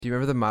Do you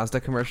remember the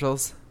Mazda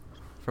commercials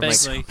from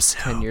Vaguely. like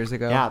 10 years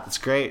ago? Yeah, that's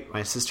great.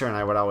 My sister and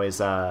I would always,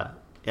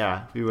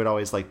 we would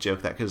always like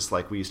joke that because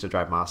like we used to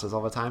drive Mazdas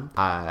all the time.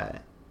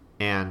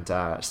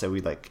 So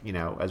we'd like,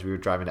 as we were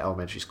driving to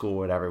elementary school or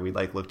whatever, we'd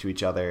like look to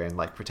each other and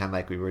like pretend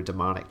like we were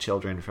demonic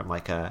children from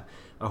like a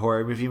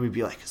horror movie. We'd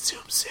be like,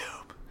 zoom,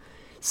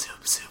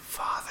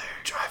 father,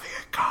 driving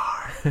a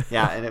car.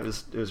 Yeah, and it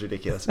was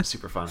ridiculous. It was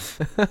super fun.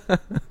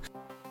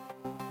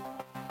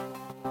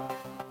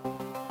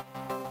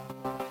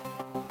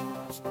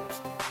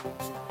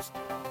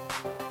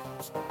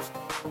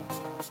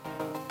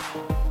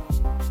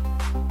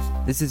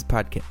 This is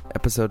Podkit,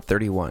 episode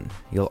 31.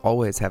 You'll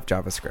always have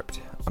JavaScript,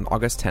 on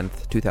August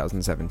 10th,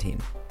 2017.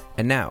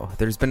 And now,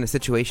 there's been a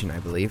situation, I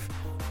believe.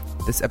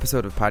 This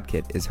episode of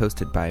Podkit is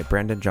hosted by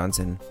Brandon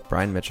Johnson,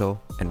 Brian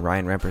Mitchell, and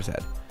Ryan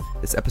Rampersad.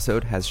 This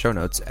episode has show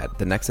notes at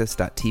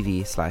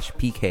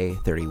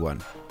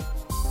thenexus.tv/pk31.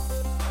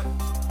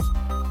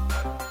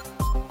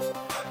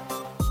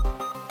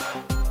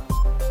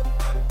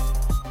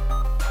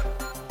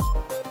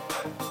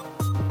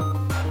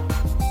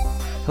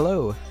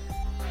 Hello.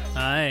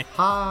 Hi.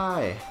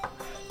 Hi.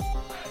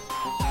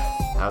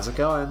 How's it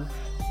going?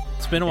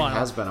 It's been a while. It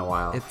has been a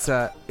while.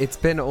 It's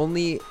been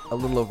only a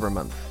little over a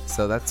month,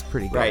 so that's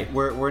pretty good. Right.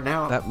 We're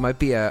now. That might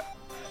be a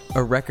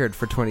record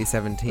for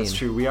 2017. That's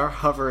true. We are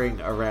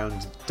hovering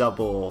around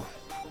double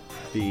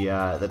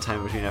the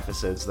time between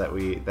episodes that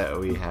we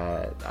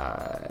had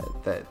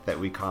that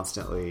we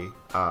constantly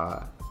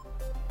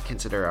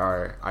consider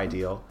our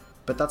ideal.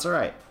 But that's all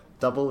right.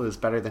 Double is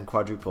better than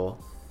quadruple,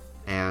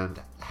 and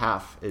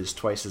half is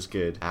twice as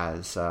good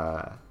as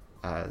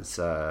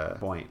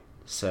point.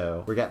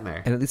 So we're getting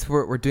there. And at least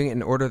we're doing it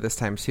in order this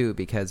time too,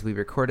 because we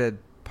recorded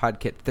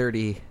Podkit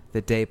 30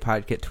 the day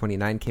Podkit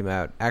 29 came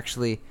out.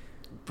 Actually,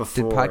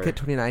 Before, did Podkit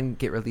 29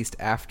 get released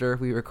after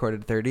we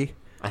recorded 30?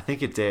 I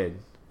think it did.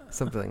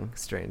 Something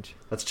strange.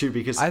 That's true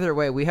because either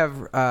way, we have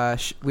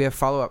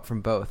follow up from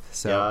both.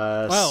 So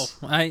yes.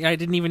 Well, I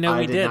didn't even know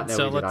we did did. not know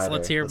So we did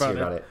let's hear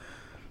about it.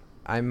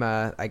 I'm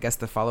I guess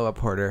the follow up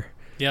hoarder.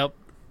 Yep.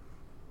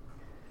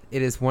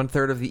 It is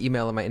 1/3 of the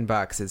email in my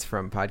inbox is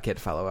from Podkit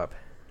follow up.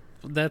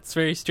 That's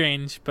very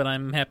strange, but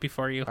I'm happy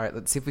for you. All right,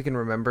 let's see if we can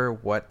remember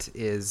what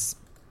is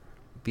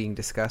being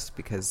discussed,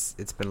 because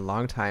it's been a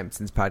long time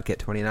since Podkit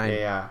 29.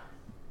 Yeah.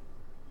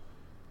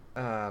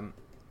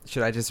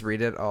 Should I just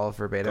read it all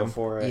verbatim? Go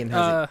for it. Ian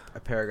has a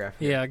paragraph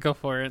here. Yeah, go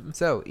for it.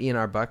 So, Ian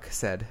R. Buck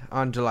said,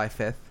 on July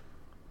 5th,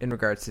 in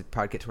regards to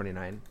Podkit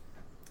 29,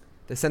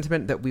 the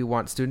sentiment that we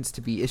want students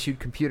to be issued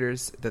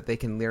computers that they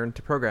can learn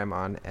to program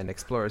on and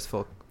explore as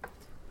full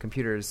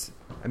computers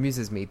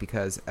amuses me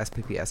because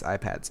SPPS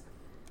iPads.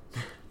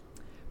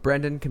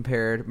 Brandon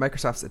compared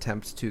Microsoft's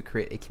attempt to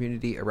create a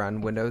community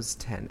around Windows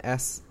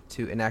 10s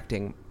to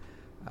enacting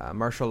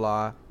martial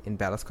law in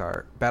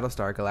Battlestar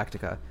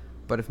Galactica.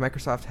 But if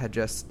Microsoft had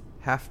just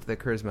half the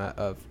charisma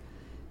of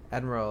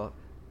Admiral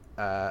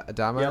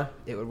Adama, Yep.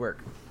 it would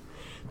work.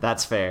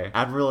 That's fair.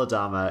 Admiral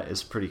Adama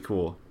is pretty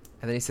cool.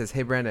 And then he says,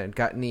 hey, Brandon,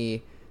 got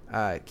any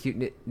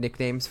cute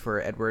nicknames for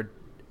Edward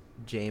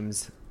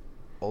James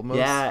Olmos?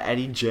 Yeah,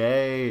 Eddie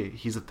J.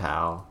 He's a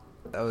pal.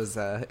 That was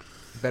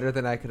better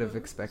than I could have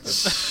expected.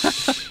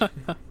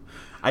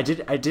 I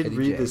did Eddie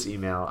read J. this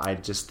email. I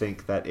just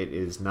think that it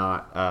is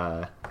not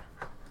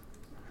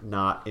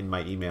in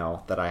my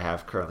email that I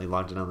have currently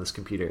logged in on this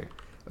computer.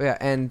 Oh, yeah,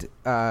 and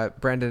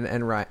Brandon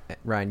and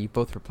Ryan, you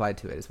both replied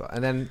to it as well.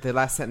 And then the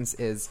last sentence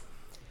is,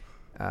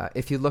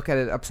 if you look at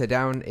it upside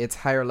down, it's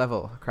higher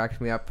level.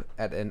 Cracked me up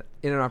in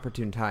an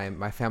opportune time.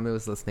 My family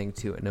was listening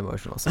to an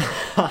emotional song.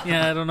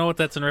 Yeah, I don't know what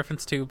that's in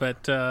reference to,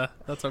 but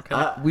that's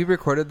okay. We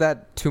recorded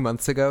that 2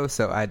 months ago,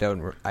 so I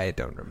don't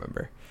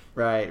remember.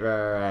 Right.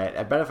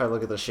 I bet if I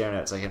look at the show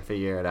notes, I can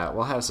figure it out.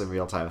 We'll have some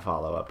real-time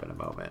follow-up in a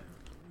moment.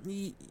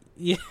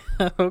 Yeah,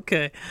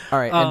 okay. All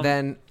right, and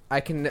then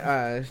I can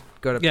go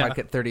to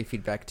Podkit 30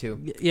 feedback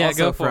too. Yeah, also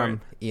go for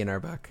from Ian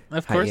R. Buck.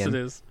 Of Hi, course Ian. it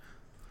is.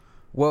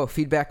 Whoa,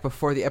 feedback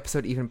before the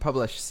episode even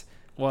published.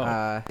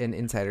 Whoa. An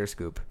insider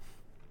scoop.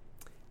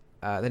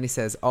 Then he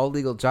says, all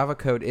legal Java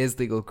code is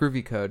legal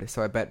Groovy code,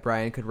 so I bet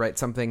Brian could write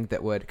something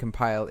that would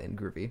compile in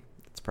Groovy.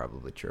 That's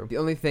probably true. The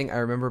only thing I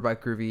remember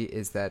about Groovy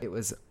is that it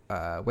was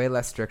way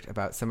less strict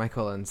about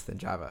semicolons than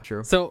Java.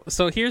 True. So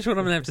here's what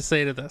I'm gonna have to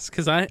say to this,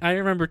 because I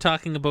remember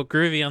talking about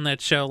Groovy on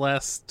that show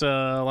last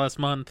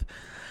month.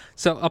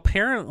 So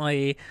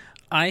apparently,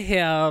 I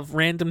have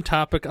random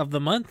topic of the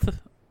month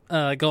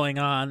going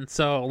on.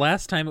 So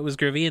last time it was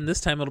Groovy, and this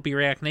time it'll be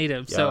React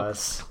Native. Yes.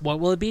 So what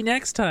will it be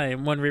next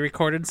time when we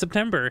record in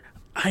September?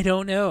 I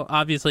don't know.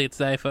 Obviously, it's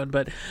the iPhone,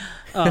 but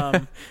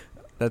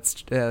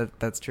That's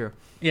true.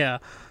 yeah.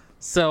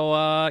 So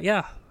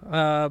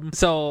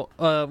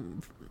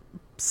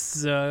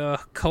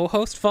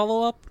co-host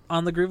follow-up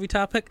on the Groovy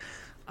topic.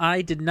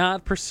 I did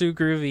not pursue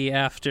Groovy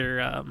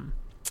after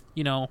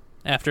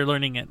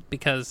learning it,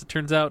 because it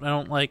turns out I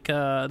don't like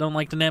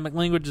dynamic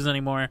languages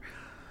anymore.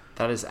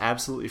 That is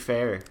absolutely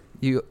fair.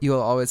 You'll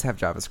always have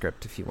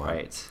JavaScript if you want.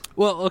 Right.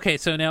 Well, okay,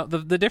 so now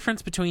the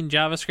difference between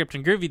JavaScript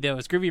and Groovy, though,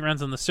 is Groovy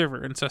runs on the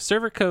server, and so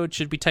server code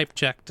should be type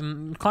checked,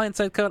 and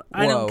client-side code,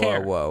 I don't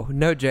care. Whoa.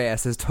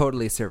 Node.js is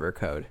totally server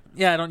code.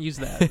 Yeah, I don't use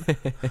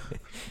that.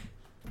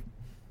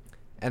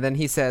 And then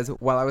he says,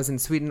 while I was in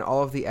Sweden,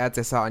 all of the ads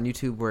I saw on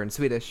YouTube were in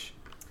Swedish.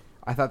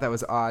 I thought that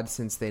was odd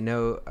since they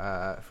know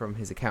from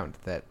his account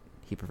that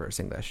he prefers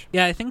English.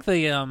 Yeah, I think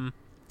the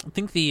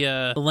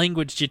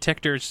language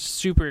detector is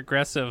super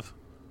aggressive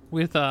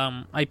with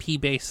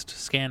IP-based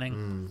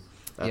scanning.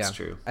 That's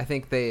true. I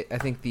think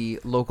the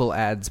local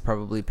ads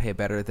probably pay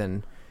better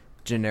than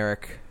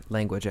generic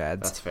language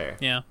ads. That's fair.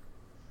 Yeah.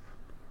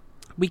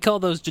 We call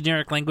those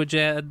generic language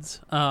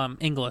ads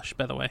English,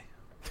 by the way.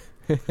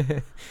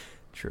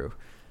 True.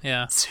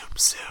 Yeah.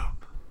 Zoom.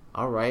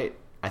 All right.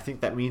 I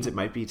think that means it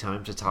might be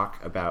time to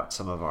talk about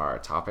some of our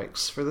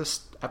topics for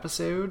this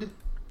episode.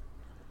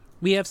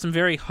 We have some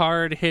very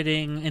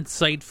hard-hitting,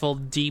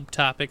 insightful, deep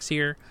topics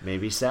here.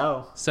 Maybe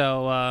so.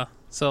 So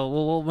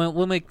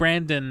we'll make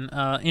Brandon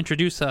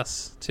introduce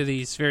us to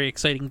these very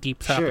exciting, deep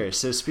topics. Sure.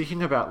 So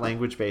speaking about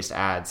language-based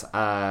ads,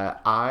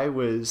 I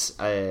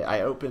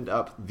opened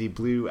up the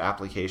Blue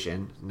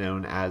application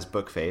known as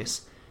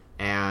Bookface,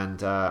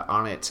 and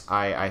on it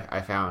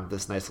I found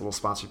this nice little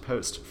sponsored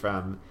post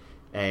from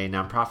a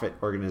nonprofit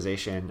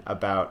organization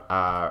about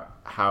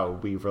how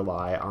we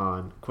rely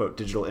on, quote,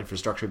 digital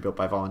infrastructure built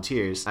by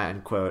volunteers,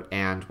 end quote,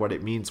 and what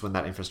it means when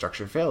that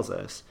infrastructure fails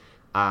us.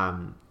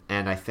 And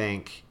I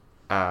think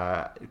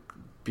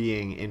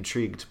being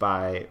intrigued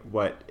by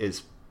what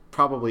is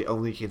probably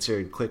only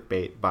considered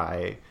clickbait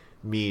by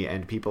me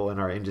and people in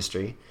our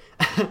industry,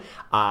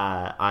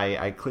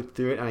 I clicked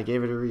through it and I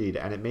gave it a read,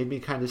 and it made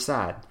me kind of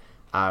sad,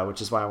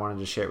 which is why I wanted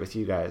to share it with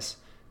you guys.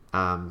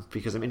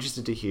 Because I'm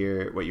interested to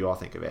hear what you all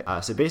think of it.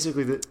 So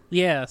basically,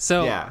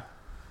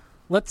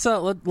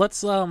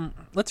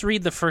 let's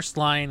read the first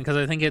line because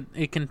I think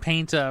it can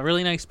paint a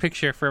really nice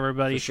picture for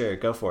everybody. For sure,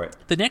 go for it.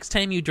 The next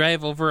time you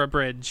drive over a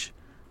bridge,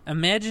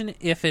 imagine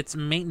if its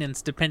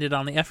maintenance depended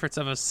on the efforts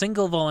of a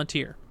single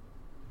volunteer.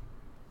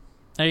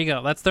 There you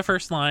go. That's the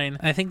first line.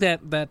 I think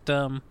that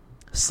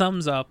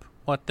sums up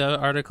what the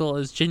article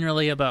is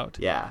generally about.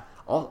 Yeah.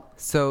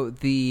 So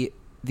the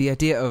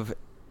idea of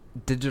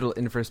digital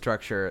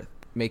infrastructure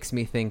makes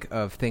me think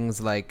of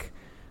things like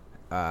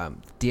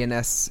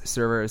DNS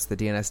servers, the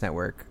DNS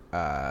network,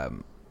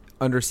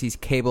 undersea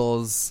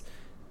cables,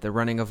 the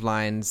running of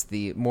lines,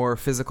 the more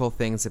physical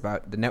things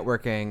about the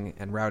networking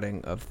and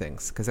routing of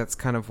things, because that's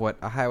kind of what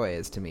a highway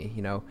is to me.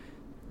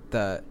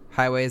 The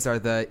highways are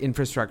the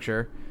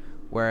infrastructure,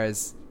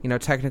 whereas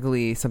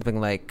technically something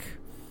like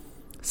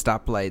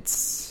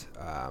stoplights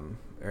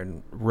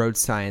and road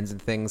signs and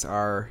things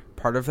are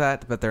part of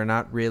that, but they're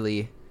not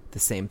really the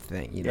same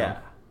thing,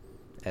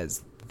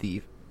 as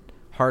the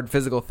hard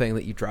physical thing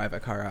that you drive a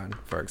car on,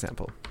 for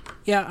example.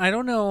 Yeah, I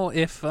don't know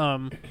if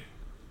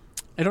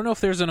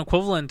there's an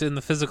equivalent in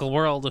the physical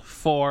world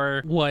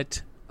for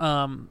what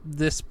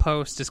this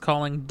post is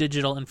calling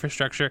digital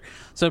infrastructure.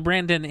 So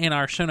Brandon, in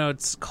our show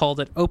notes, called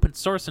it open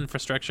source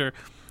infrastructure,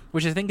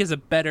 which I think is a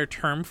better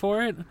term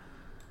for it.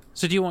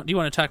 So do you want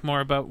to talk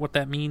more about what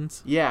that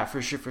means? Yeah,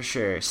 for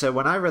sure. So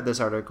when I read this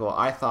article,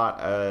 I thought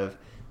of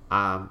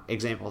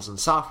examples in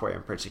software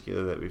in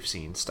particular that we've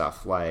seen,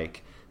 stuff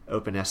like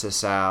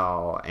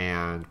OpenSSL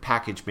and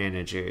package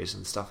managers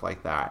and stuff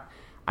like that.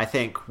 I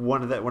think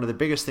one of the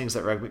biggest things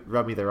that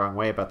rubbed me the wrong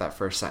way about that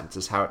first sentence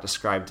is how it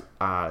described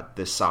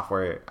this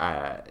software.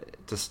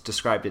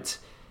 Described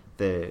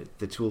the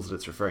tools that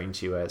it's referring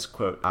to as,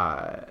 quote,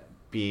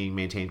 being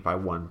maintained by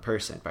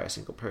by a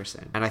single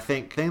person. And I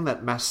think the thing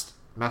that messed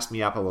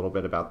me up a little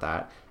bit about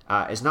that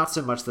is not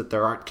so much that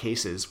there aren't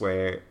cases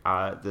where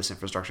this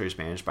infrastructure is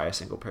managed by a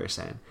single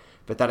person,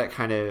 but that it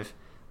kind of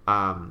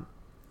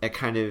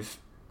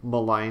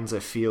maligns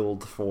a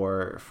field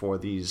for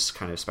these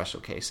kind of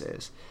special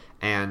cases.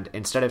 And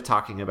instead of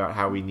talking about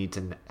how we need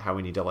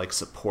to like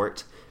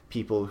support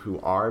people who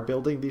are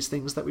building these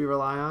things that we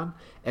rely on,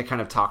 it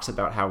kind of talks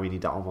about how we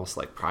need to almost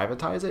like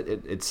privatize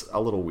it. It's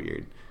a little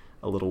weird.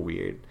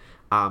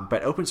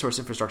 But open source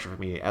infrastructure for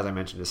me, as I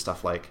mentioned, is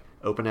stuff like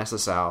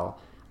OpenSSL,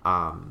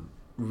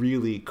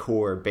 really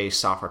core base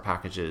software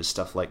packages,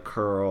 stuff like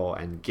curl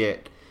and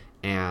Git,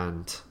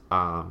 and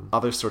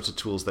other sorts of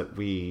tools that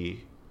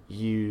we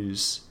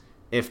use,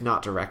 if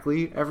not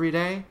directly every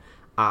day,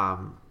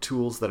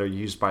 tools that are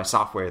used by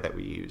software that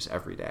we use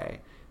every day.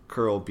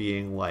 Curl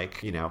being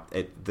like,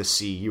 the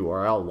C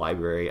URL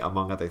library,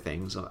 among other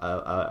things,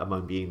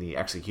 among being the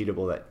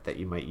executable that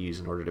you might use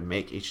in order to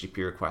make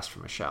HTTP requests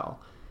from a shell.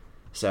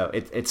 So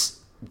it's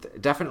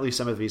definitely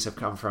some of these have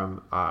come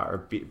from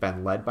or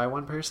been led by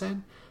one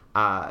person,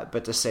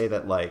 but to say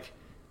that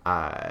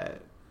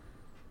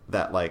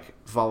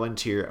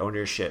volunteer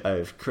ownership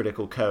of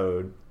critical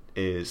code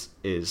is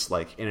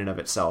like in and of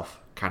itself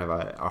kind of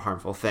a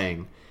harmful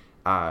thing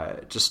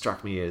just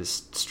struck me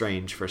as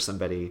strange for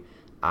somebody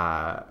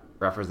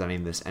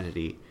representing this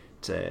entity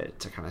to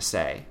kind of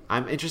say.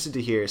 I'm interested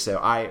to hear. So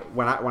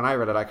when I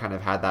read it, I kind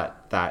of had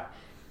that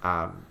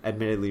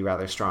admittedly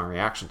rather strong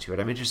reaction to it.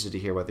 I'm interested to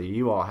hear whether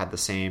you all had the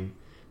same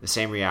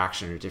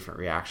reaction or different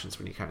reactions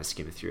when you kind of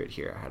skimmed through it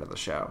here ahead of the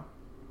show.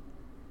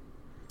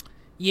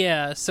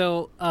 Yeah,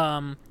 so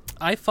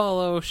I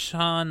follow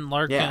Sean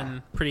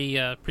Larkin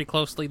pretty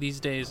closely these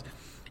days.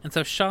 And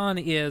so Sean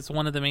is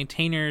one of the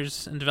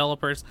maintainers and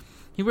developers.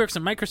 He works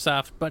at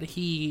Microsoft, but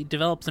he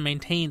develops and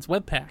maintains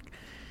Webpack.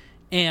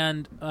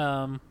 And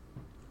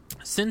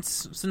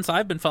since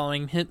I've been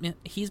following him,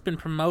 he's been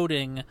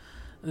promoting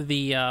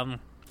the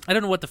I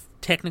don't know what the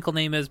technical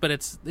name is, but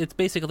it's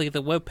basically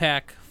the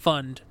Webpack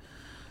Fund.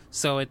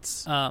 So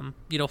it's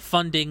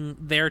funding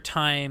their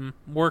time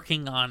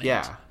working on it.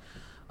 Yeah.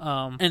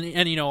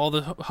 And all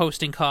the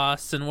hosting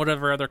costs and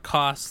whatever other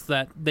costs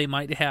that they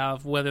might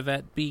have, whether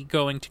that be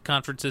going to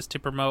conferences to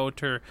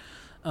promote or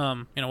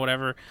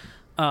whatever.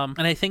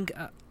 And I think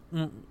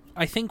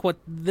what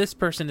this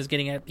person is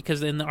getting at,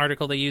 because in the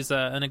article they use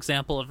an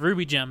example of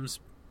Ruby Gems,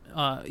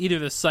 either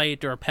the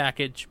site or a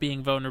package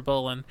being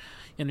vulnerable and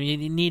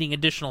needing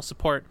additional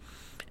support,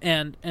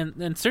 and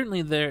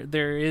certainly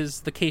there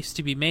is the case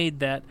to be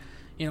made that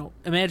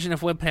imagine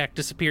if Webpack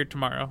disappeared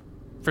tomorrow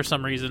for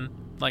some reason,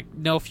 like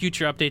no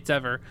future updates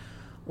ever.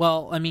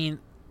 Well, I mean,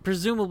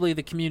 presumably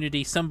the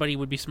community, somebody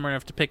would be smart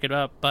enough to pick it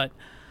up, but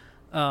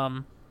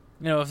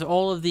if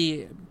all of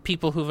the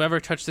people who've ever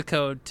touched the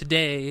code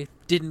today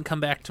didn't come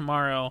back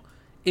tomorrow,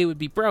 it would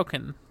be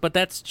broken. But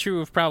that's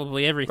true of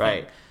probably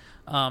everything.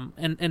 Right.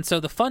 And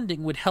so the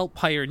funding would help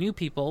hire new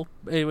people.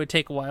 It would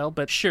take a while,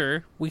 but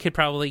sure, we could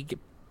probably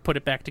put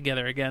it back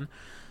together again.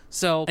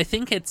 So I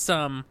think it's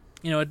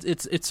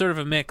it's sort of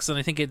a mix, and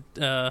I think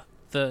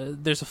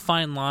there's a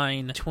fine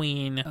line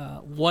between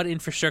what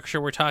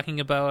infrastructure we're talking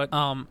about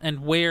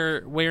and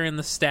where in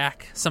the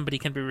stack somebody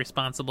can be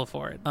responsible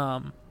for it.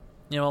 A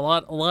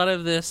lot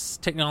of this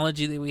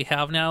technology that we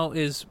have now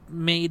is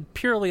made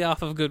purely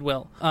off of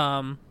goodwill,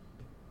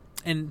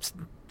 and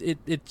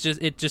it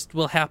just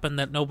will happen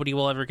that nobody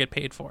will ever get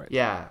paid for it.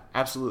 Yeah,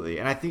 absolutely.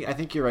 And I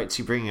think you're right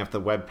too, bringing up the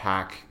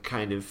Webpack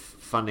kind of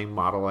funding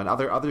model, and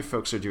other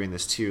folks are doing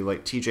this too.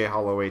 Like TJ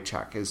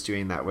Holloway-Chuck is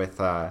doing that with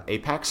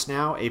Apex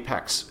now.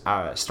 Apex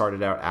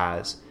started out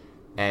as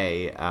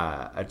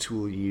a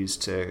tool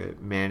used to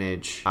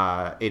manage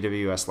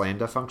AWS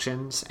Lambda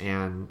functions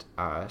and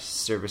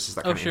services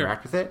that kind of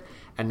interact with it,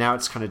 and now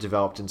it's kind of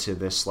developed into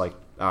this like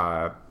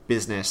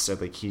business. So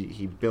like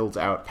he builds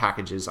out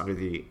packages under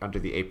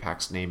the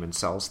Apex name and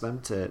sells them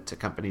to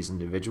companies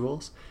and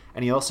individuals.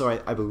 And he also,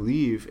 I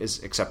believe,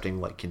 is accepting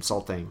like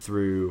consulting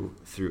through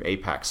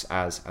Apex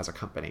as a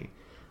company.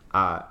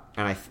 I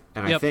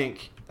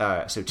think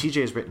so.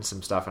 TJ has written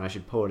some stuff, and I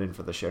should pull it in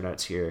for the show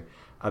notes here,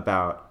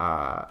 about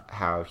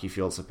how he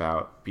feels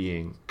about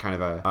being kind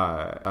of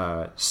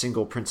a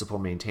single principal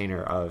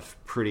maintainer of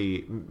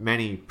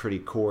many pretty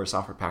core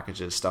software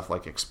packages, stuff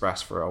like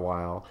Express for a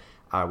while,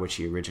 which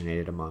he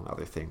originated, among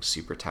other things,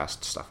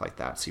 Supertest, stuff like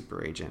that,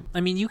 Super Agent. I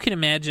mean, you can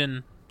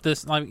imagine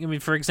this. I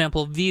mean, for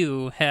example,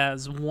 Vue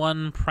has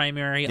one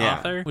primary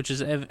author, which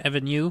is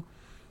Evan You.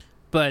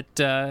 But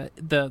the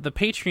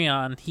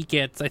Patreon he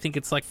gets, I think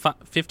it's like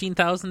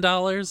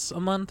 $15,000 a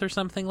month or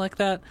something like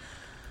that.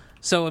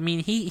 So I mean,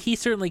 he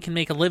certainly can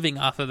make a living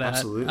off of that.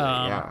 Absolutely,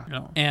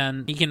 yeah.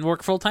 And he can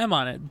work full time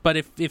on it. But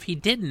if he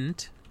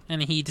didn't,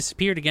 and he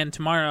disappeared again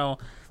tomorrow,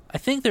 I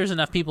think there's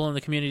enough people in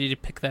the community to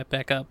pick that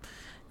back up.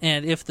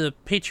 And if the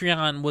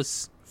Patreon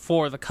was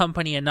for the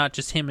company and not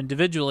just him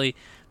individually,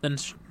 then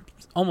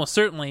almost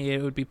certainly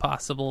it would be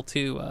possible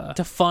to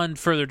fund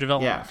further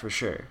development. Yeah, for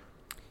sure.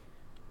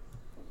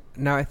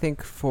 Now, I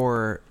think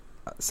for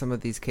some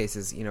of these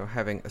cases,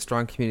 having a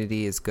strong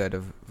community is good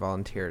of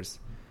volunteers.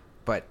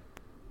 But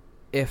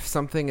if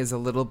something is a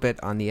little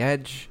bit on the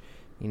edge,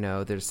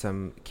 there's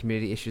some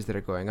community issues that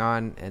are going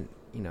on, and,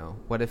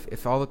 what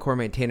if all the core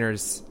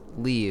maintainers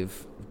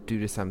leave due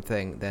to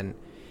something, then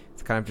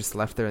it's kind of just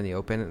left there in the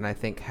open. And I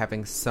think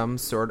having some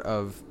sort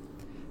of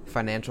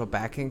financial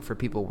backing for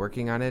people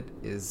working on it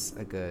is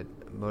a good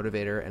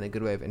motivator and a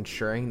good way of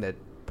ensuring that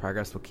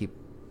progress will keep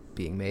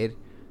being made.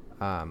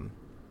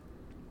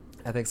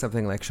 I think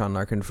something like Sean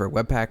Larkin for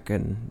Webpack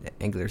and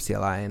Angular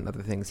CLI and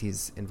other things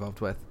he's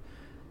involved with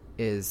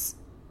is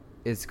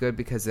good,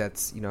 because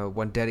that's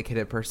one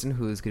dedicated person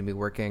who's going to be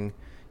working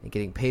and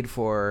getting paid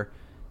for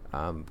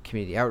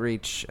community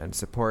outreach and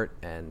support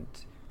and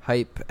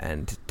hype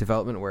and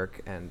development work.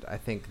 And I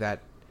think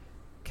that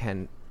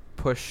can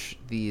push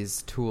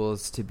these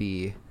tools to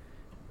be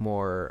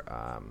more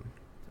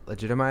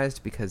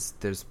legitimized, because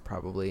there's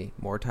probably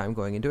more time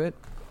going into it,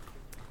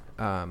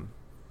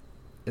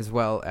 as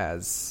well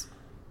as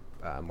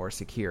more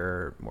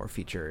secure, more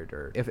featured,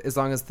 or as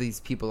long as these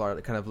people are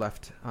kind of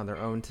left on their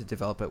own to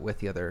develop it with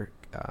the other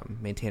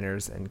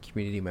maintainers and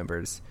community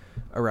members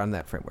around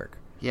that framework.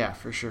 Yeah,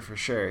 for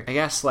sure. I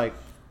guess like.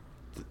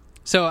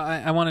 So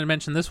I wanted to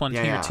mention this one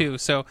here too.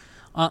 So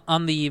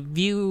on the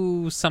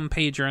Vue some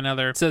page or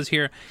another, it says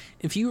here,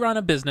 if you run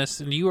a business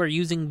and you are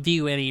using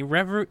Vue in a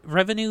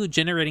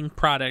revenue-generating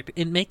product,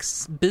 it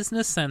makes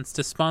business sense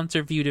to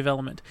sponsor Vue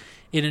development.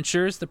 It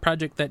ensures the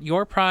project that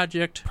your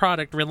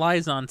product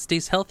relies on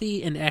stays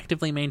healthy and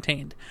actively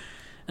maintained.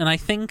 And I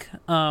think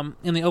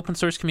in the open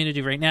source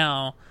community right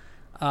now,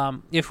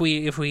 if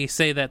we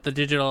say that the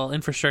digital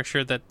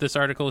infrastructure that this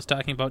article is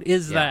talking about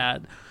is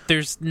that,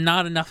 there's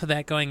not enough of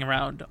that going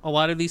around. A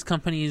lot of these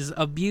companies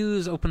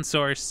abuse open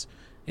source.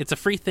 It's a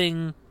free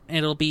thing.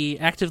 It'll be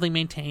actively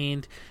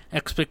maintained.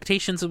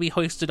 Expectations will be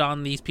hoisted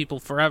on these people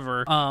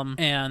forever.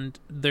 And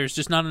there's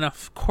just not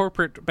enough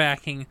corporate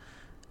backing.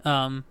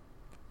 I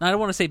don't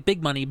want to say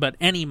big money, but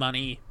any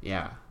money.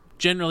 Yeah.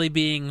 Generally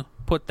being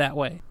put that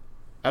way.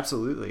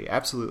 Absolutely.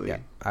 Yeah,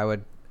 I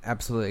would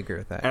absolutely agree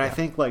with that. And I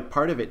think like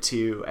part of it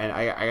too, and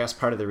I guess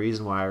part of the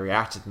reason why I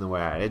reacted in the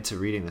way I did to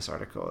reading this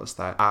article is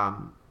that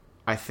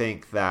I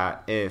think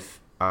that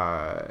if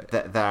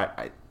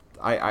I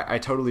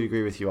totally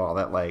agree with you all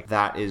that like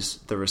that is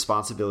the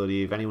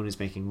responsibility of anyone who's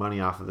making money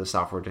off of the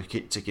software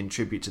to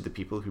contribute to the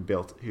people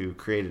who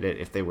created it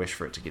if they wish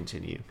for it to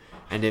continue,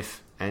 and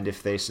if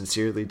they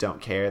sincerely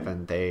don't care,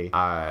 then they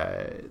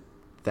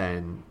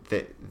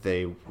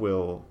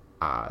will.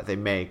 They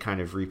may kind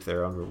of reap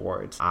their own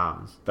rewards.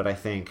 But I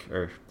think,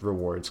 or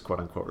rewards, quote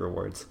unquote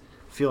rewards.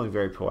 Feeling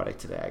very poetic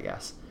today, I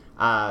guess.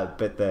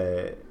 But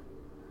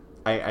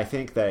I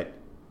think that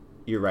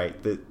you're right.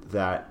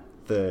 That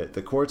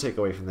the core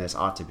takeaway from this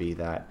ought to be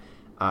that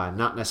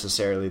not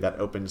necessarily that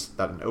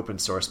an open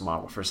source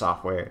model for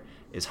software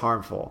is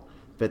harmful,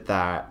 but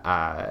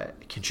that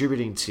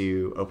contributing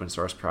to open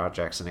source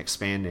projects and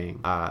expanding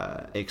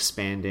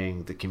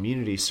the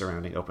community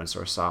surrounding open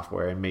source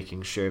software and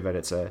making sure that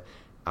it's a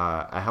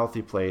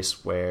healthy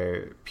place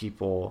where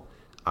people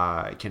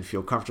can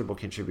feel comfortable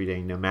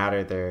contributing no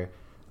matter their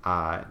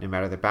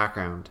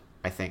background.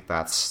 I think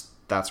that's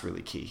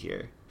really key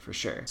here for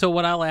sure. So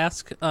what I'll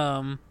ask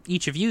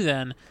each of you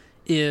then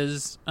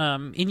is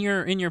in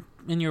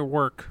your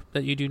work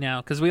that you do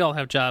now, because we all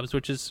have jobs,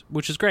 which is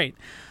great,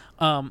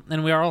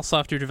 and we are all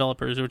software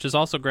developers, which is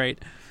also great.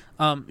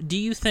 Do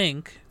you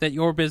think that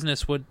your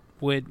business would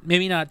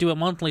maybe not do a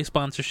monthly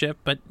sponsorship,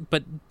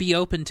 but be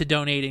open to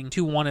donating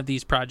to one of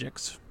these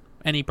projects,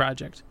 any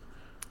project?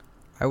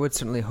 I would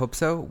certainly hope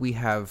so. We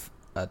have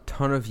a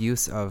ton of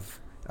use of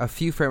a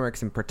few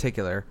frameworks in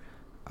particular,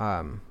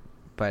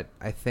 but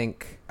I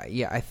think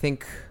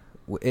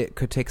it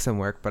could take some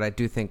work, but I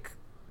do think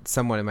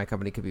someone in my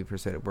company could be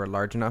persuaded. We're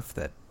large enough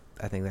that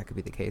I think that could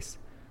be the case.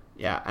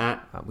 Yeah.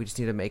 We just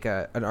need to make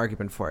an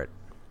argument for it.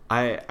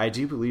 I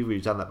do believe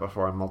we've done that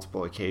before on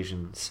multiple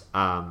occasions.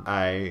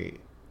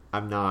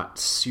 I'm not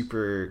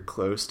super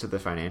close to the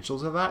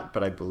financials of that,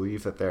 but I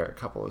believe that there are a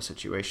couple of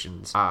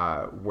situations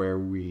where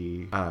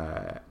we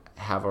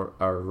have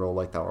a role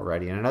like that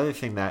already. And another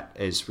thing that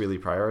is really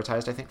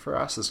prioritized, I think, for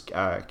us is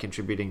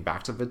contributing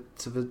back to the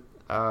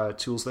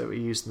tools that we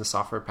use in the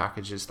software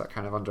packages that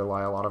kind of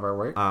underlie a lot of our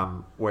work,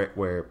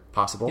 where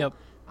possible. Yep.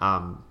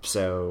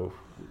 So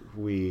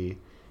we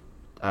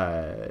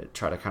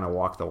try to kind of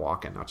walk the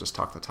walk and not just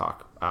talk the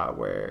talk,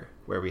 where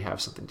we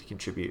have something to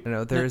contribute. I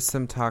know there's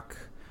some talk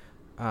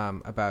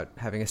about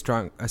having a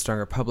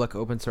stronger public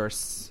open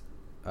source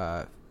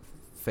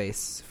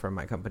face from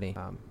my company.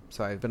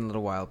 So I've been a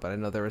little while, but I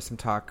know there was some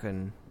talk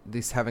and at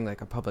least having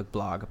like a public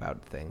blog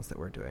about things that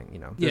we're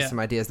doing. There's some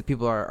ideas that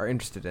people are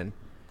interested in.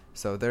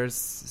 So there's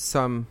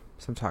some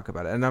talk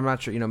about it, and I'm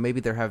not sure.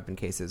 Maybe there have been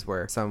cases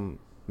where some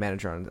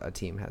manager on a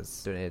team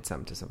has donated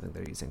some to something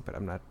they're using, but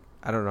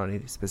I don't know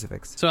any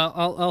specifics. So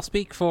I'll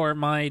speak for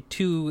my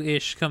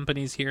 2-ish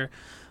companies here.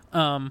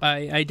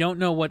 I don't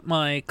know what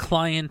my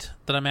client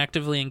that I'm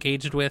actively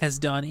engaged with has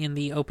done in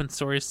the open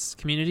source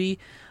community,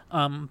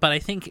 but I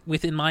think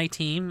within my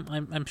team,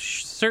 I'm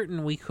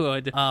certain we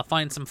could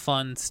find some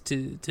funds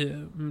to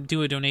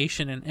do a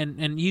donation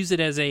and use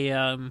it as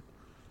a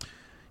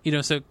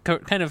so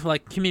kind of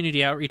like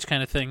community outreach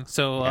kind of thing.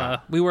 So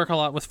we work a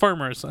lot with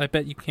farmers. I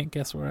bet you can't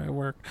guess where I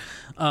work.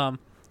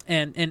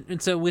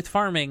 And so with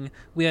farming,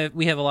 we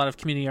have a lot of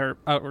community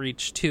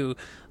outreach too.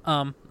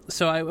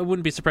 So I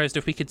wouldn't be surprised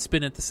if we could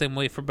spin it the same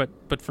way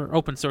but for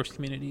open source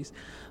communities.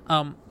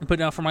 But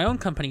now for my own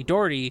company,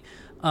 Doherty,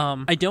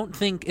 I don't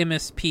think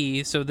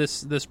MSP, so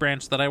this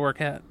branch that I work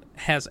at,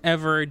 has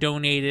ever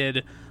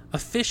donated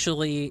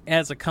officially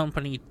as a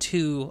company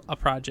to a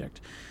project.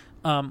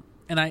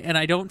 And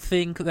I don't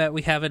think that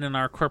we have it in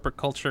our corporate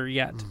culture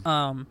yet.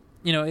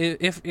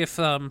 If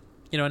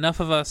enough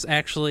of us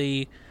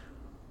actually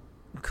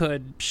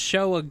could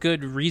show a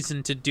good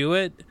reason to do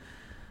it,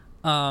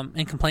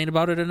 and complain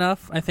about it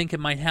enough, I think it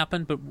might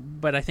happen,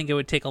 but I think it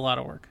would take a lot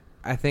of work.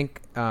 I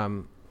think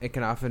it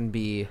can often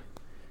be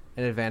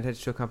an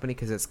advantage to a company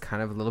because it's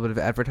kind of a little bit of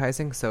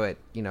advertising, so it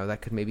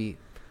that could maybe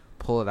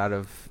pull it out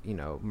of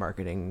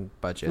marketing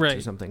budgets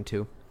or something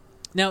too.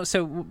 Now,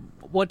 so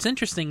what's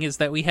interesting is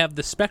that we have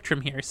the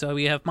spectrum here. So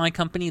we have my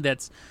company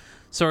that's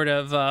sort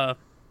of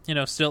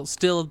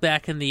still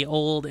back in the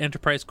old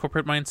enterprise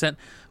corporate mindset.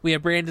 We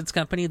have Brandon's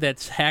company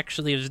that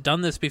actually has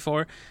done this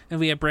before, and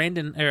we have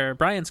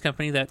Brian's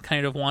company that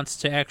kind of wants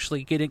to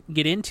actually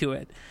get into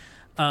it.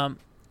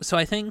 So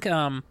I think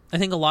a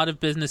lot of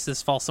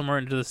businesses fall somewhere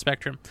into the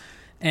spectrum,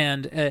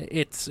 and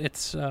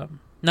it's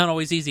not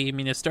always easy. I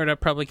mean, a startup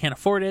probably can't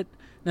afford it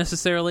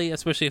necessarily,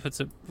 especially if it's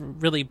a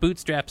really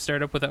bootstrap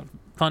startup without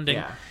funding.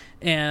 Yeah.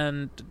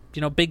 And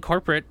big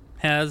corporate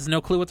has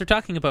no clue what they're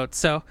talking about.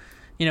 So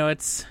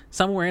it's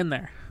somewhere in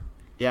there.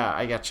 Yeah,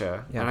 I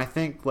getcha. Yeah. And I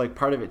think like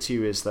part of it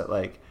too is that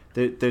like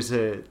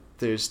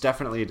there's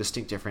definitely a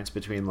distinct difference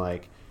between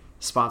like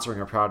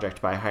sponsoring a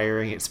project by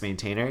hiring its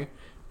maintainer,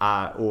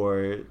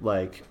 or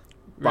like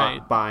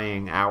Right.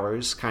 buying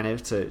hours kind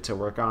of to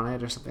work on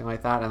it or something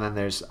like that. And then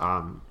there's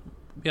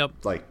Yep.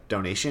 like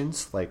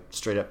donations, like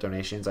straight up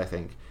donations. I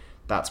think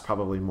that's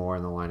probably more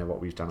in the line of what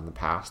we've done in the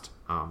past.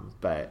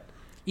 But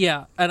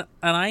Yeah, and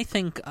I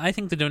think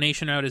the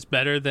donation route is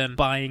better than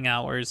buying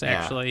hours.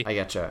 Actually, yeah, I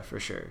getcha for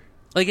sure.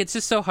 like it's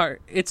just so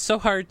hard. It's so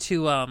hard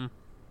to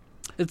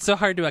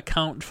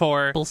account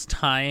for people's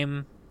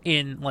time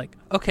in like,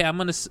 okay, I'm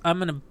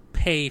gonna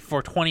pay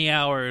for 20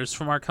 hours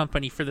from our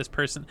company for this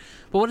person,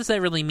 but what does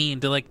that really mean?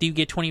 Do you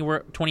get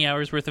 20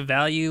 hours worth of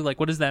value? Like,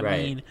 what does that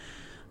Right. mean?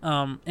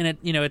 And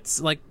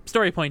it's like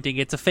story pointing.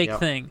 It's a fake Yep.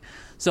 thing.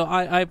 So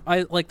I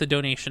like the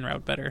donation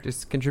route better.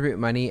 Just contribute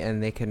money,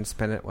 and they can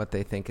spend it what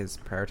they think is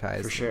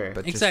prioritized. For sure.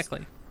 But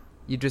Exactly.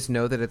 you just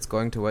know that it's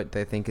going to what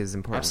they think is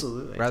important.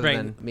 Absolutely. Rather Right.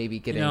 than maybe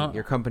getting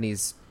your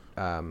company's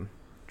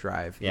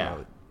drive, Yeah.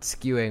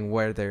 skewing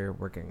where they're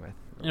working with.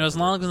 As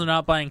long as they're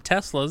not buying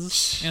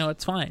Teslas,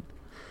 it's fine.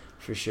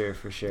 For sure.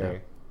 Yeah.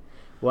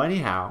 Well,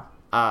 anyhow,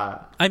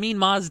 I mean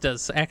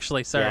Mazdas,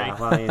 actually. Sorry. yeah,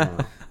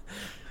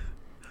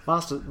 well,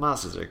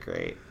 Mazdas are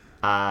great.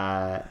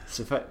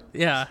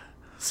 Yeah.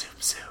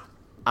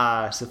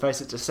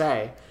 Suffice it to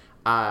say,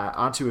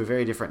 onto a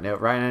very different note,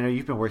 Ryan, I know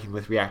you've been working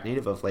with React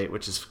Native of late,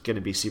 which is going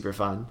to be super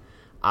fun.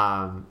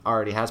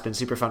 Already has been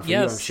super fun for you,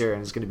 I'm sure,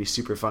 and it's going to be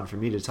super fun for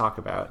me to talk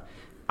about.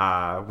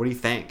 What do you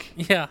think?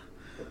 Yeah.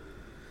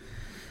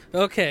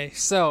 Okay,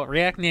 so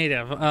React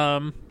Native.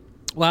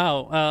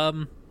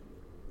 Wow.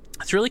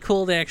 It's really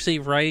cool to actually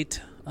write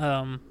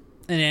an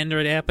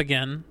Android app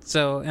again.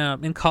 So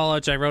in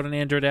college, I wrote an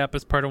Android app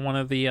as part of one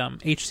of the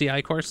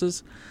HCI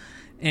courses.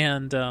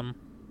 And,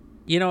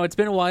 it's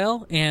been a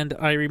while, and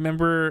I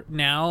remember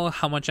now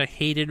how much I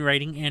hated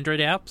writing Android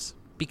apps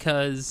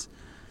because,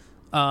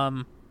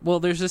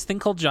 there's this thing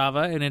called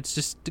Java, and it's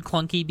just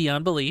clunky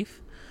beyond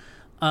belief.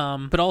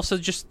 But also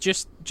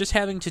just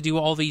having to do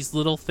all these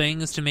little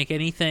things to make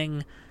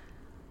anything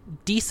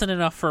decent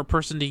enough for a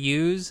person to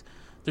use.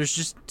 There's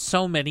just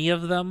so many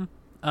of them.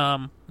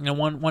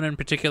 One in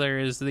particular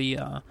is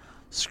the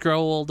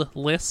scrolled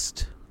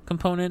list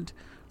component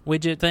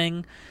widget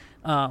thing.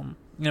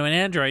 In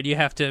Android, you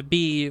have to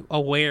be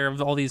aware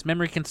of all these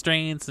memory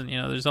constraints, and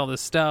there's all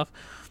this stuff.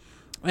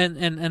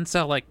 And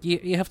so like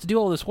you have to do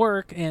all this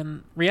work,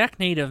 and React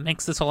Native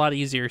makes this a lot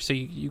easier. So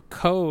you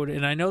code,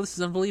 and I know this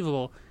is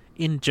unbelievable,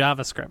 in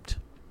JavaScript,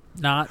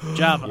 not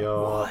Java.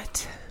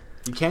 What?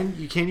 You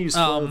can use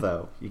Flow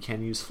though. You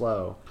can use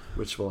Flow,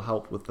 which will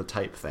help with the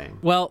type thing.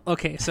 Well,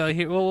 okay, so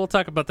here we'll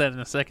talk about that in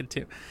a second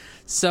too.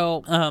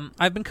 So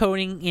I've been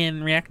coding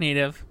in React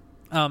Native,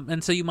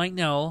 and so you might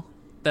know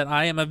that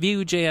I am a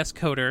Vue.js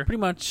coder pretty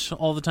much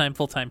all the time,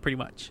 full time, pretty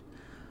much.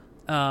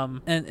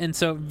 And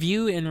so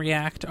Vue and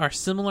React are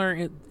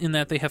similar in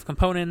that they have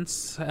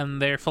components,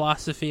 and their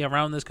philosophy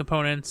around those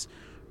components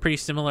pretty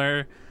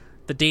similar.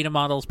 The data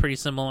model is pretty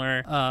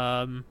similar.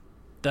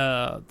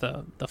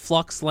 The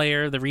Flux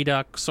layer, the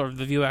Redux, or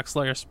the Vuex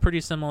layer is pretty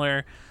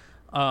similar.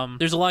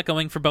 There's a lot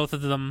going for both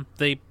of them.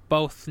 They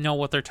both know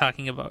what they're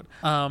talking about.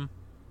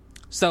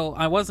 So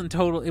it wasn't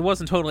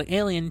totally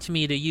alien to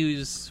me to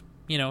use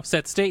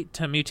set state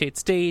to mutate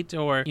state,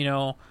 or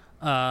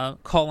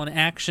call an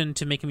action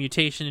to make a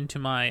mutation into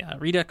my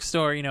Redux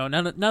store.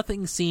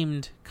 Nothing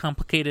seemed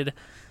complicated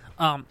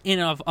in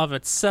of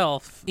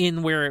itself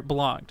in where it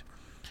belonged.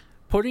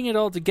 Putting it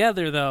all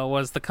together, though,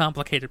 was the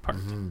complicated part.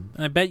 And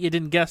I bet you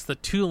didn't guess the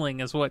tooling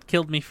is what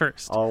killed me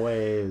first.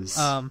 Always.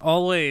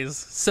 Always.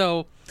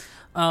 So,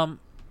 out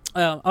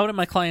at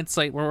my client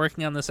site, we're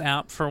working on this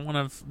app for one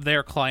of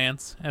their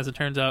clients, as it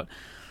turns out.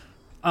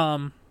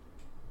 And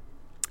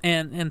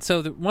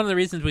so one of the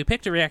reasons we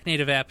picked a React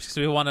Native app is because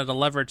we wanted to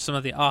leverage some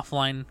of the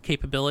offline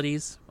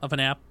capabilities of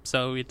an app,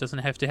 so it doesn't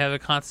have to have a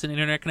constant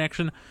internet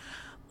connection.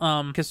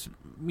 Because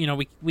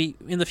we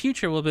in the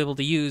future we'll be able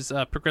to use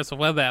progressive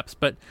web apps,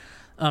 but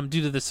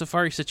due to the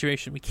Safari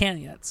situation, we can't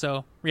yet.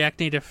 So React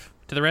Native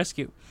to the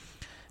rescue.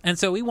 And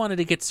so we wanted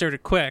to get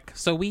started quick.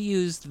 So we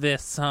used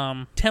this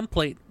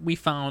template we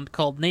found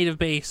called Native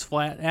Base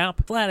Flat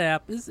App. Flat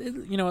App is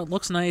it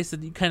looks nice.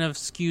 It kind of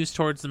skews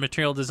towards the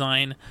material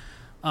design,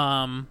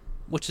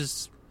 which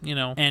is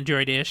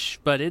Android-ish,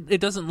 but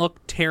it doesn't look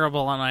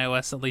terrible on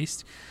iOS at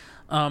least.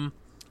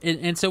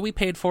 And so we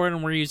paid for it,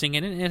 and we're using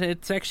it, and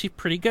it's actually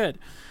pretty good.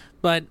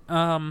 But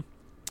some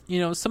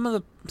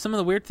of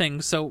the weird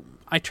things. So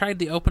I tried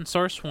the open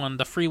source one,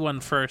 the free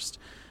one first,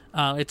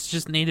 It's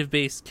just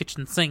native-based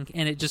kitchen sink,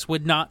 and it just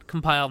would not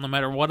compile no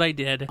matter what I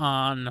did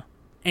on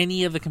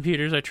any of the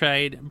computers I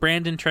tried.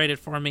 Brandon tried it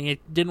for me.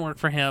 It didn't work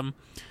for him.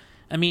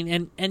 I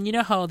mean, and you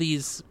know how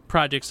these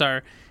projects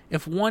are.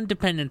 If one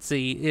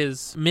dependency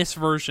is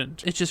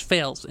misversioned, it just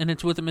fails, and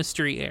it's with a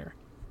mystery error.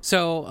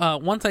 So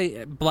once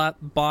I bought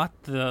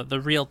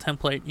the real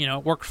template,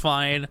 it worked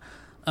fine.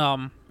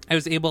 I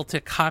was able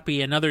to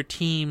copy another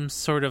team's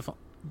sort of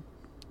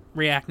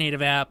React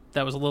Native app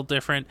that was a little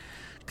different,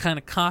 kind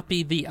of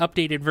copy the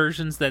updated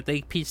versions that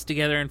they pieced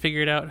together and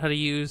figured out how to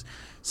use.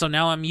 So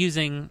now I'm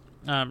using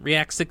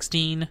React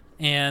 16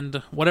 and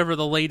whatever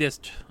the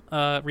latest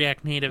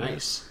React Native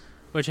is,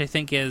 which I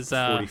think is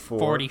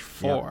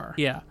 44.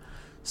 Yeah.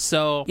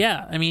 So,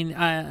 yeah, I mean,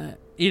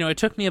 it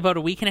took me about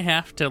a week and a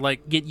half to,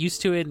 get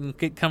used to it and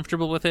get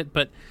comfortable with it.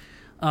 But,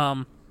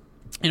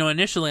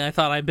 initially I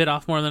thought I bit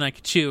off more than I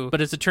could chew. But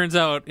as it turns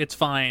out, it's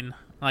fine.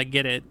 I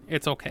get it.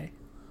 It's okay.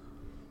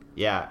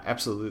 Yeah,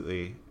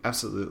 absolutely.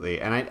 Absolutely.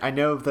 And I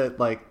know that,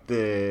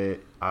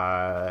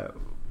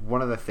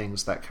 one of the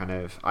things that kind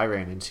of I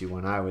ran into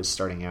when I was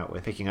starting out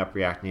with picking up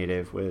React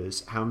Native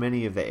was how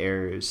many of the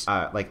errors,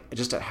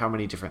 just at how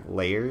many different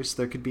layers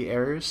there could be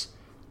errors.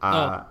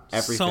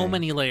 Everything. So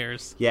many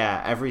layers.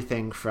 Yeah,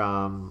 everything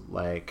from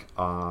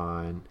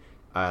on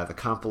the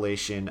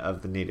compilation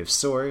of the native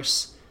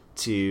source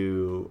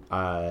to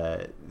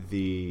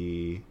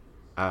the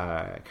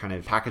kind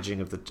of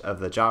packaging of the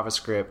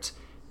JavaScript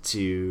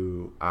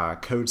to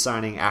code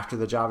signing after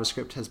the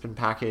JavaScript has been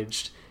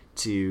packaged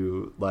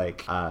to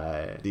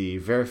the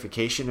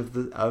verification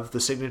of the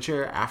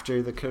signature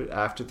after the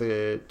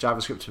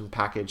JavaScript's been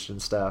packaged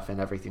and stuff, and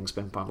everything's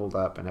been bundled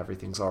up and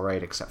everything's all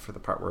right except for the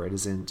part where it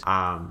isn't.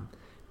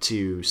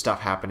 To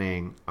stuff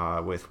happening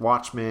with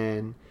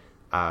Watchman,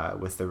 yeah,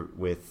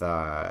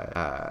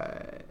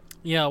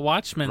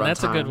 Watchman.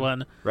 That's a good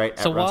one. Right.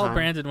 So while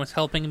Brandon was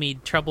helping me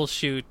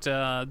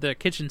troubleshoot the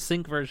kitchen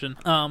sink version,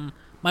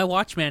 my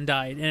Watchman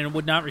died and it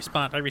would not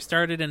respond. I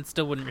restarted and it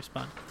still wouldn't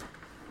respond.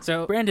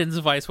 So Brandon's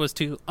advice was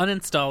to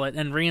uninstall it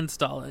and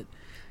reinstall it.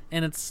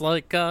 And it's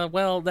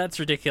that's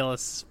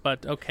ridiculous,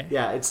 but okay.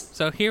 Yeah,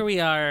 so here we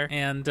are,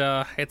 and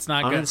it's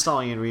not good.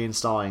 Uninstalling and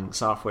reinstalling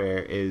software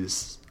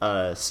is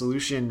a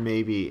solution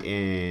maybe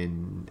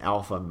in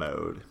alpha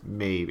mode,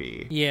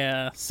 maybe.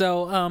 Yeah,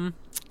 so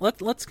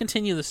let's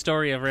continue the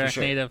story of React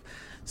Native.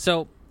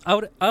 So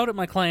out at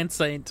my client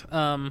site,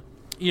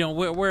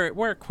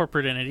 we're a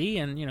corporate entity,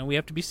 and we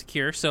have to be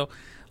secure. So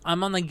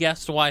I'm on the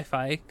guest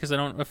Wi-Fi because I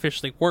don't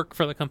officially work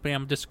for the company.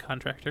 I'm just a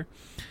contractor,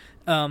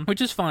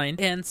 which is fine.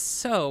 And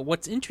so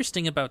what's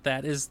interesting about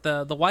that is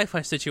the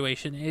Wi-Fi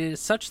situation is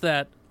such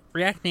that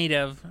React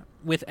Native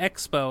with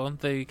Expo,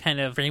 the kind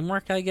of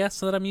framework, I guess,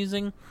 that I'm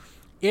using,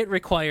 it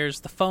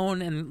requires the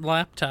phone and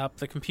laptop,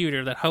 the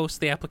computer that hosts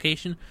the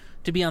application,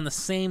 to be on the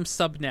same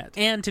subnet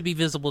and to be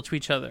visible to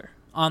each other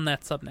on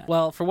that subnet.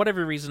 Well, for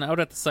whatever reason, out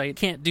at the site,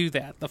 can't do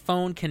that. The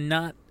phone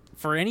cannot,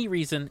 for any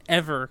reason,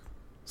 ever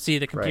see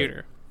the computer.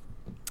 Right.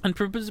 And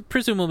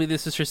presumably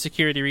this is for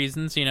security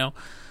reasons, you don't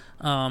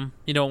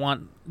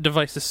want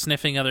devices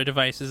sniffing other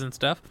devices and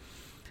stuff.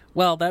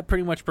 Well, that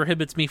pretty much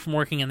prohibits me from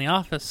working in the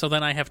office, so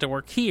then I have to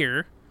work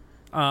here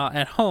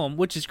at home,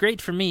 which is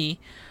great for me,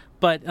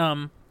 but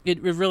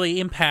it really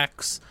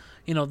impacts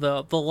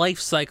the life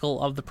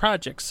cycle of the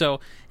project.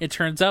 So it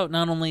turns out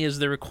not only is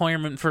the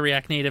requirement for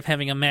React Native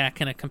having a Mac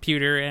and a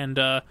computer and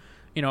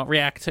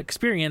React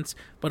experience,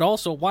 but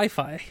also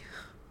Wi-Fi.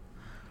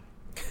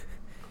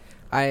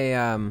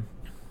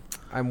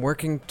 I'm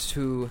working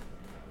to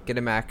get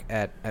a Mac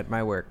at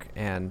my work,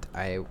 and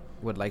I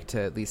would like to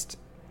at least,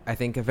 I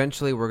think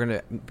eventually we're going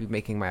to be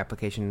making my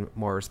application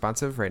more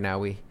responsive. Right now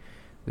we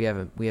have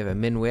a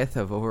min width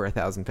of over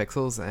 1,000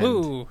 pixels, and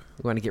we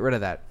want to get rid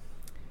of that.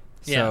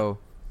 Yeah. So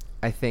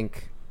I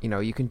think,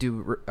 you can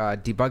do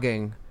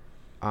debugging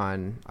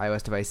on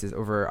iOS devices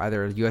over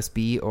either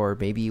USB or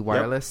maybe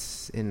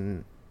wireless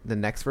in the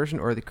next version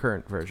or the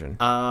current version.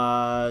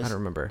 I don't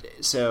remember.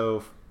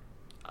 So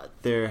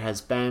there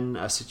has been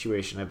a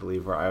situation, I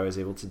believe, where I was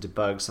able to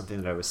debug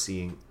something that I was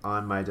seeing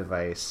on my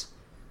device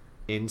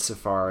in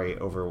Safari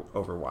over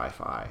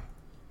Wi-Fi,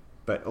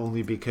 but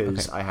only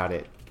because I had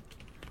it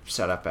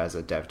set up as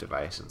a dev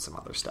device and some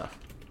other stuff.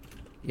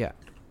 Yeah.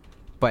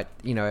 But,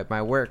 at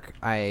my work,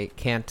 I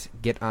can't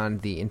get on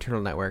the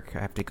internal network. I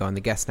have to go on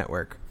the guest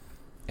network,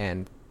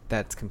 and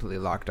that's completely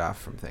locked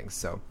off from things.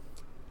 So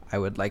I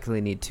would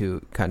likely need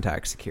to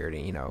contact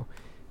security,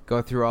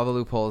 go through all the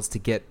loopholes to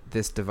get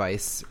this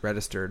device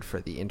registered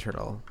for the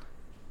internal,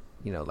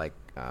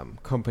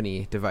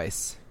 company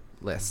device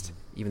list,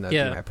 even though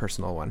it's my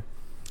personal one.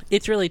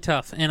 It's really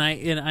tough, and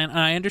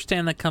I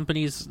understand that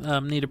companies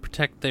need to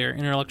protect their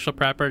intellectual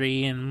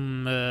property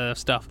and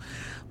stuff,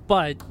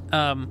 but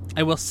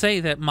I will say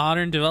that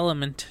modern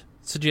development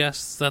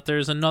suggests that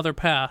there's another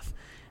path,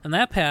 and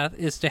that path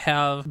is to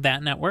have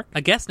that network, a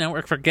guest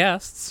network for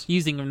guests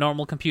using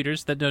normal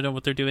computers that don't know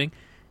what they're doing,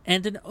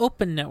 and an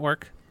open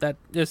network that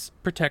is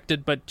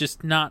protected but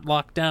just not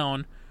locked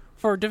down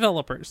for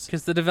developers,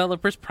 because the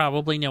developers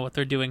probably know what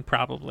they're doing.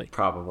 Probably.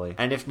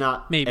 And if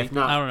not, Maybe. if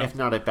not, I don't know. if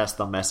not, at best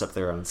they'll mess up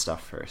their own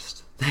stuff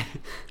first.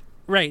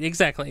 Right,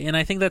 exactly. And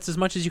I think that's as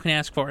much as you can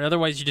ask for.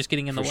 Otherwise, you're just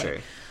getting in the For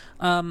way.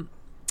 sure.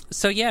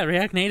 So yeah,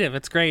 React Native,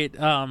 it's great.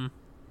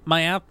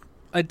 My app,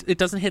 it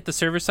doesn't hit the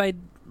server-side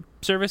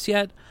service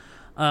yet,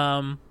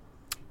 but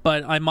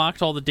I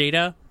mocked all the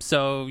data,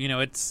 so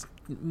it's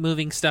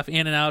moving stuff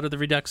in and out of the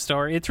Redux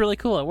store. It's really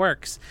cool. It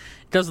works.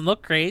 It doesn't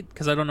look great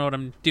because I don't know what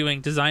I'm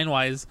doing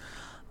design-wise,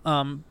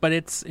 but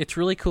it's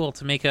really cool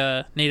to make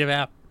a native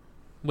app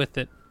with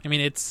it. I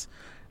mean, it's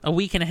a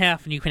week and a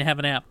half and you can have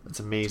an app. It's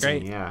amazing.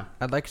 Great. Yeah.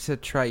 I'd like to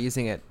try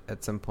using it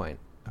at some point.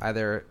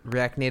 Either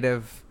React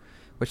Native,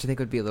 which I think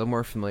would be a little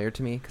more familiar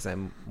to me because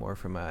I'm more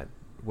from a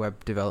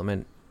web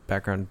development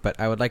background, but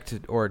I would like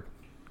to, or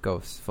go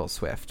full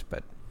Swift,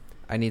 but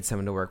I need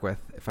someone to work with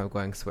if I'm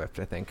going Swift,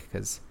 I think,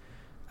 because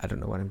I don't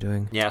know what I'm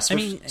doing. Yeah.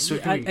 Swift, mean,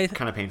 Swift can be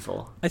kind of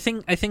painful. I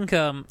think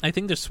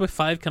there's Swift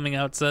 5 coming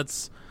out, so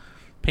that's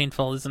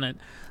painful, isn't it?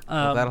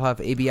 Well, that'll have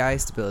ABI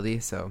stability,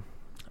 so...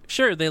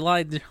 Sure, they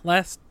lied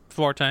last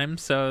 4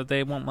 times, so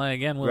they won't lie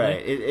again, will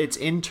Right. they? It's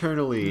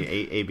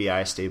internally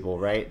ABI stable,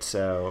 right?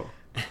 So,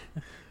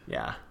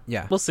 yeah.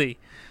 Yeah. We'll see.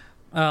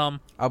 I'll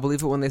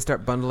believe it when they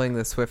start bundling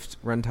the Swift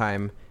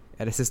runtime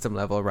at a system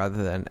level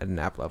rather than at an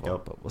app level,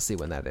 Yep. but we'll see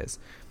when that is.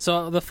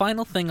 So the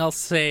final thing I'll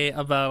say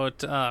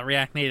about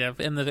React Native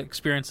and the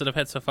experience that I've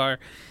had so far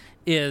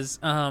is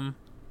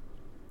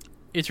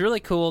it's really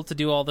cool to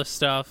do all this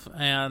stuff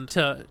and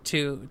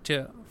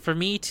to for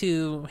me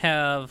to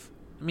have.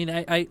 I mean,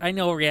 I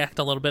know React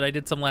a little bit. I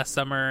did some last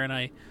summer,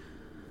 and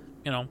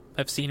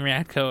I've seen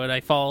React code. I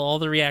follow all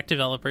the React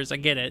developers. I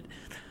get it,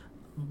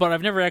 but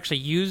I've never actually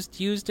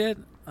used it.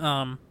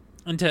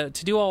 And to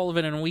do all of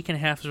it in a week and a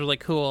half is really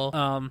cool.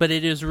 But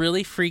it is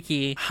really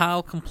freaky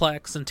how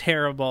complex and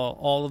terrible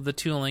all of the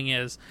tooling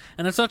is.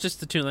 And it's not just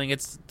the tooling.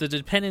 It's the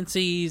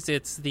dependencies.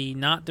 It's the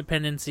not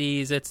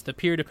dependencies. It's the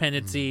peer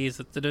dependencies.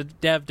 It's the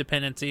dev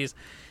dependencies.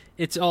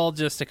 It's all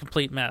just a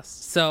complete mess.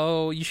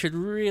 So you should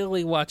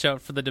really watch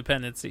out for the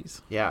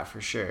dependencies. Yeah,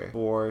 for sure.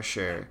 For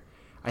sure.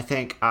 I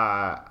think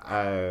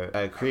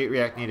a Create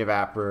React Native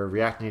app or a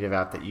React Native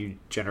app that you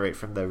generate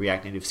from the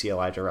React Native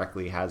CLI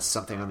directly has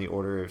something on the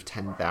order of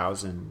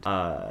 10,000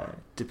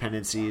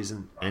 dependencies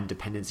and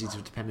dependencies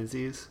of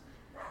dependencies.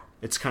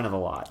 It's kind of a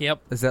lot. Yep.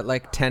 Is that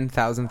like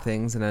 10,000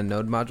 things in a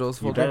node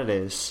modules You folder? bet it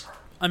is.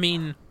 I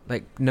mean,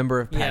 Like number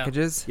of Yeah.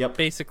 packages? Yep.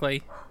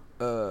 basically.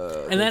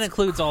 And that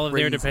includes all of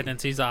their crazy.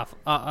 dependencies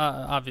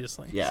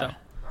obviously. Yeah. So.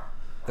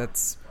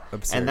 That's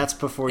absurd. And that's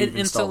before you've And so,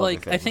 installed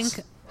like, other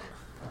things.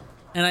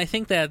 I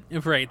think that,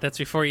 right, that's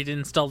before you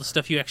install the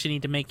stuff you actually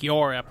need to make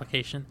your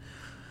application.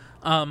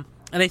 And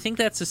I think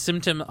that's a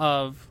symptom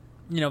of,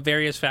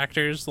 various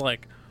factors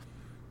like,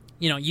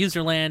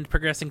 user land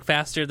progressing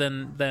faster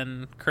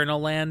than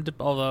kernel land,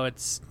 although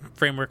it's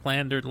framework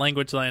land or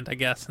language land, I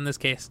guess, in this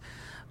case.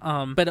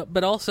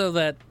 But also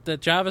that the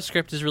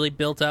JavaScript is really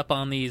built up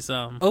on these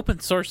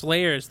open source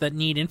layers that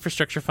need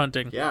infrastructure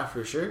funding. Yeah,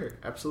 for sure.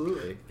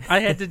 Absolutely.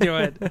 I had to do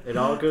it. It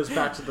all goes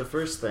back to the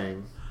first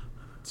thing.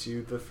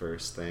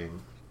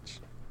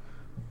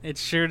 It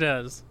sure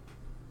does.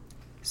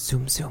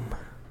 Zoom, zoom.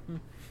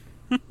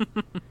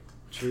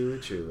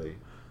 Truly.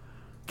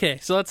 Okay,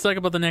 so let's talk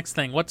about the next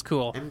thing. What's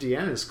cool?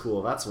 MDN is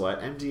cool. That's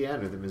what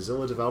MDN, or the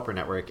Mozilla Developer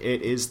Network.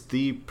 It is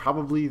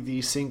probably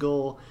the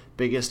single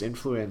biggest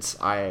influence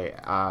I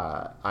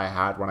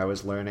had when I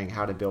was learning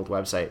how to build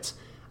websites,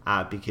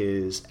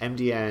 because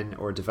MDN,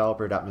 or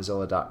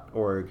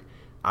developer.mozilla.org,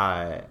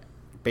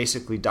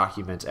 basically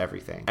documents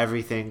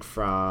everything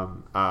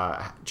from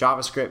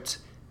JavaScript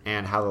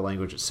and how the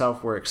language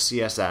itself works,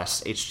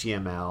 CSS,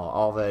 HTML,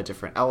 all the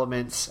different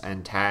elements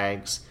and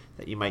tags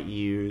that you might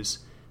use,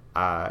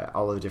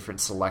 all of the different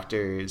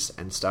selectors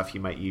and stuff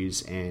you might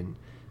use in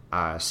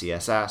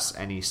CSS,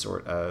 any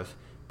sort of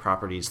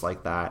properties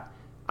like that.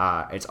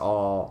 It's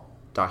all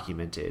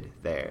documented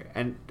there.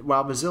 And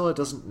while Mozilla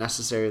doesn't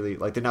necessarily,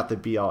 like, they're not the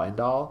be-all,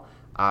 end-all,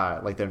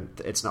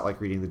 it's not like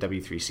reading the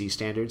W3C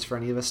standards for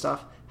any of this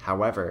stuff.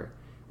 However,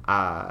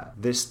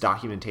 this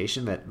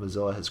documentation that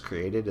Mozilla has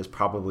created is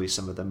probably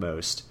some of the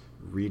most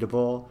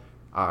readable,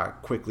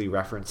 quickly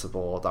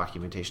referenceable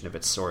documentation of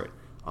its sort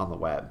on the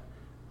web.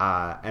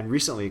 And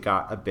recently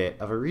got a bit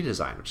of a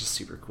redesign, which is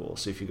super cool.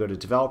 So if you go to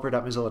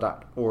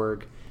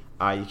developer.mozilla.org,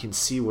 you can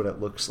see what it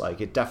looks like.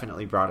 It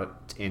definitely brought it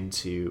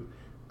into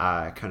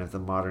kind of the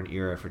modern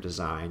era for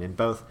design, and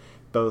both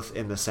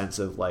in the sense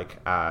of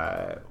like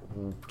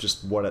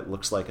just what it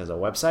looks like as a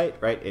website,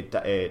 right?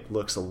 It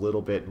looks a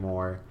little bit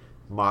more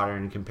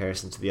modern in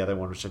comparison to the other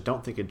one, which I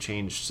don't think had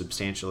changed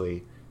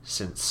substantially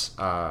since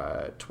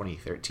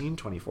 2013,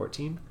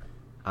 2014.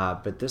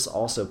 But this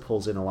also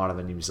pulls in a lot of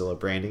the new Mozilla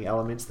branding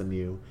elements, the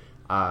new :/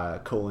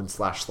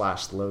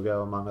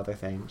 logo, among other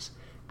things.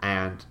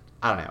 And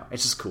I don't know,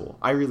 it's just cool.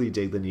 I really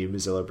dig the new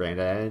Mozilla brand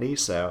identity.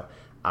 So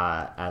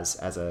as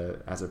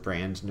a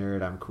brand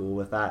nerd, I'm cool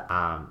with that.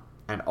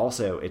 And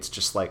also, it's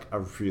just like a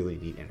really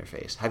neat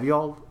interface. Have you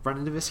all run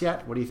into this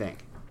yet? What do you think?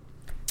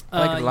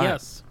 I like it a lot.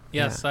 Yes.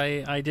 Yes,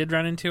 Yeah. I did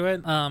run into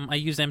it. I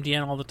use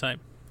MDN all the time.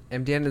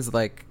 MDN is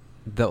like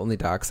the only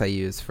docs I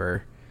use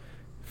for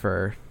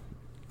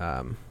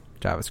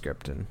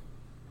JavaScript, and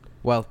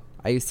well,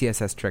 I use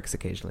CSS tricks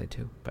occasionally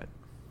too, but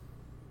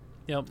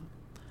Yep.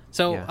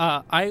 So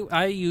Yeah.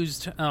 I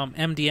used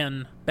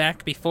MDN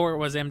back before it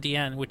was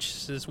MDN,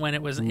 which is when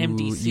it was Ooh,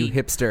 MDC. you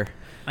hipster.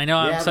 I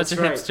know, Yeah, I'm such a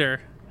that's right.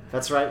 hipster.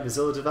 That's right,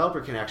 Mozilla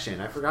Developer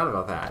Connection. I forgot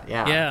about that.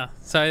 Yeah. Yeah.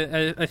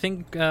 So I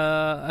think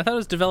I thought it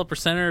was Developer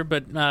Center,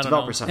 but I don't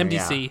Developer know. Center,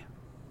 MDC. yeah.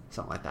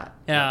 Something like that.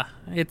 Yeah.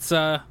 It's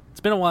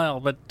been a while,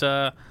 but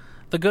the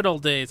good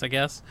old days, I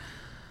guess.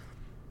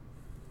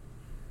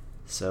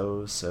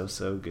 So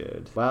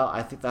good. Well,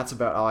 I think that's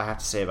about all I have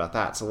to say about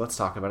that. So let's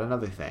talk about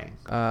another thing.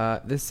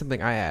 This is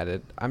something I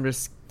added. I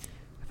thought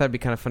it'd be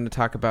kind of fun to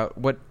talk about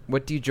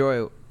what do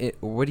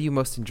you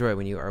most enjoy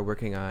when you are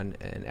working on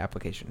an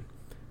application.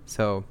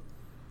 So,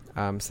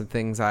 some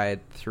things I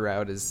threw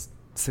out as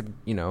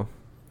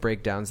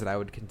breakdowns that I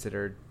would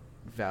consider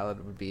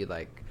valid would be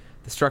like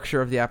the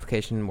structure of the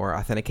application, more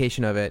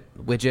authentication of it,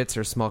 widgets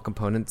or small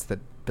components that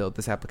build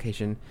this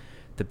application,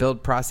 the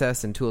build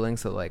process and tooling,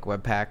 so like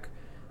Webpack,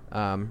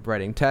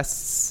 writing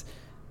tests,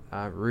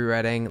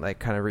 rewriting, like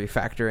kind of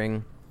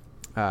refactoring,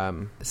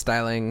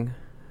 styling,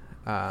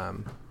 I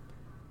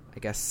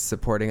guess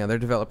supporting other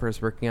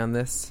developers working on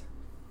this,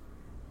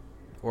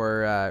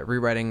 or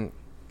rewriting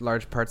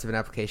large parts of an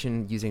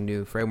application using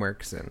new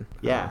frameworks. And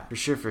Yeah,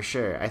 for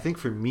sure. I think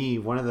for me,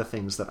 one of the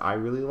things that I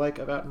really like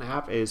about an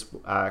app is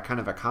kind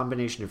of a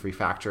combination of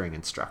refactoring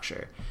and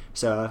structure.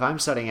 So if I'm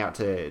setting out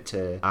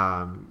to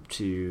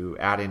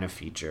add in a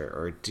feature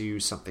or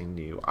do something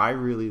new, I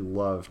really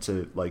love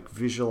to like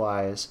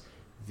visualize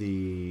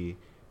the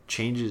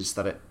changes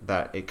that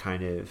it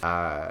kind of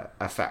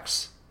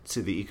affects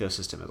to the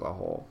ecosystem as a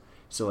whole.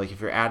 So like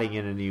if you're adding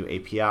in a new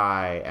API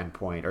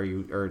endpoint,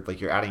 or like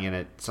you're adding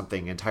in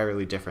something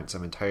entirely different,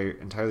 some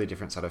entirely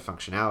different set of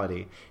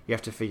functionality, you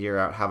have to figure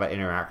out how that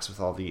interacts with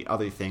all the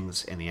other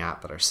things in the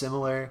app that are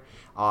similar,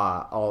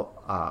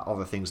 all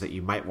the things that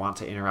you might want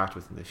to interact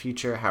with in the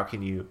future. How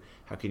can you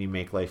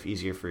make life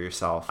easier for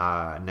yourself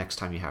next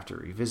time you have to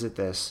revisit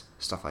this,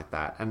 stuff like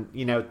that. And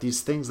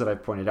these things that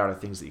I've pointed out are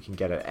things that you can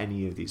get at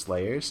any of these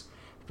layers.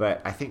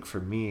 But I think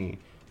for me,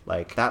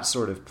 like that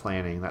sort of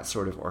planning, that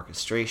sort of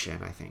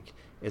orchestration, I think,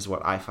 is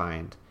what I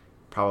find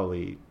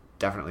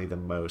definitely the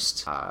most,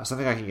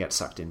 something I can get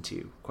sucked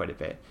into quite a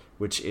bit,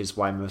 which is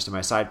why most of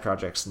my side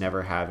projects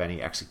never have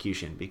any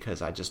execution,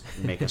 because I just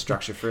make a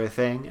structure for a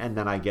thing and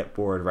then I get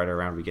bored right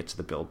around we get to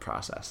the build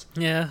process.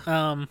 Yeah.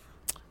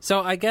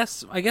 So I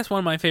guess one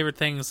of my favorite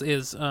things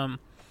is I'm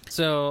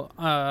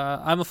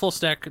a full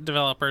stack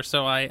developer,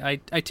 so I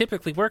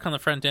typically work on the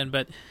front end,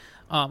 but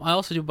I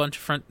also do a bunch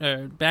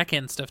of back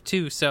end stuff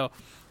too. So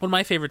one of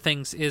my favorite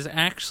things is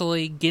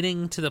actually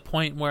getting to the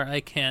point where I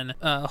can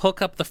hook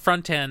up the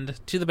front end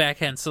to the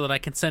back end so that I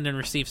can send and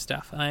receive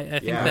stuff. And I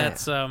think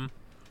that's a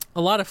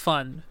lot of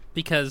fun,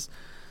 because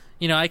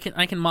I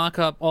can mock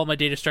up all my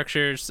data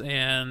structures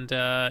and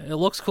it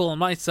looks cool on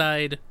my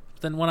side.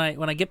 Then when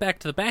I get back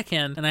to the back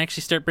end and I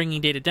actually start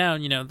bringing data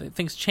down,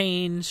 things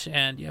change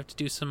and you have to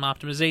do some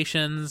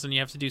optimizations and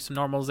you have to do some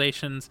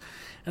normalizations.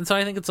 And so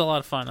I think it's a lot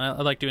of fun.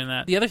 I like doing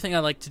that. The other thing I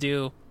like to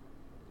do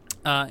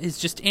is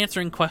just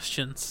answering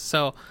questions.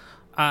 So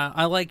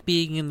I like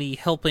being in the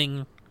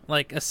helping,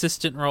 like,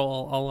 assistant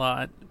role a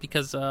lot,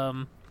 because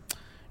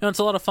it's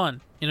a lot of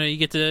fun. You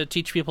get to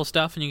teach people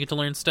stuff and you get to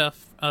learn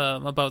stuff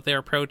about their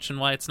approach and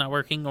why it's not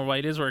working or why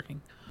it is working.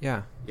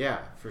 Yeah,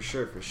 for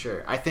sure.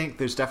 I think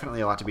there's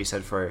definitely a lot to be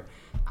said for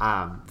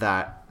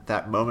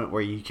that moment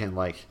where you can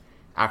like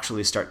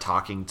actually start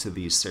talking to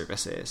these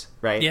services,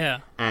 right? Yeah.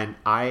 And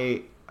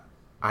I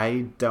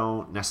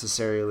don't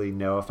necessarily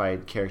know if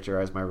I'd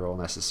characterize my role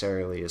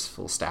necessarily as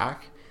full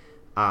stack,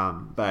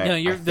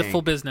 but you're the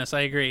full business.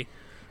 I agree.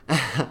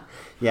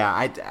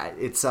 Yeah,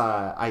 it's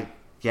a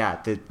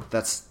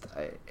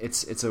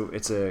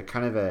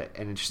kind of an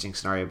interesting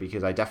scenario,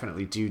 because I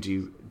definitely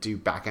do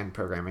back end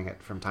programming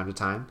from time to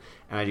time,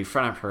 and I do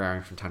front end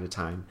programming from time to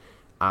time.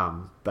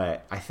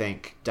 But I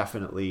think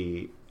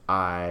definitely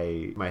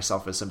I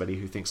myself as somebody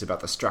who thinks about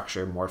the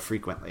structure more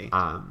frequently.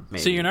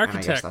 Maybe. So you're an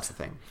architect. And I guess that's the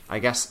thing. I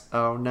guess.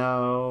 Oh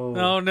no.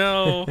 Oh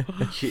no.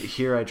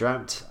 Here I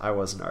dreamt I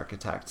was an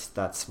architect.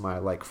 That's my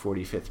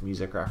 45th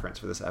music reference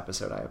for this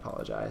episode. I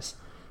apologize.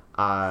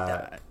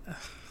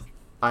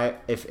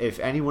 If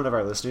any one of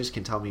our listeners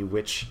can tell me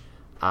which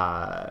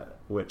band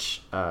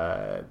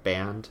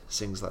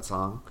sings that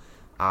song,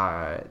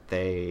 I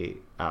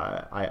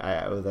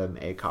owe them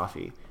a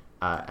coffee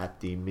at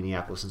the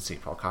Minneapolis and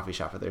St. Paul coffee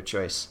shop of their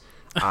choice.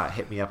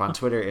 Hit me up on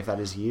Twitter if that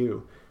is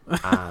you.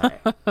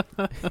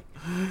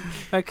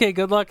 Okay,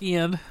 good luck,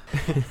 Ian.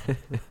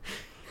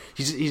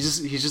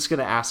 He's just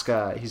gonna ask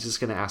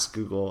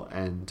Google,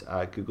 and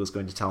Google's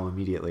going to tell him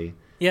immediately.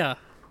 Yeah.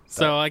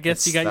 So I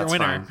guess you got your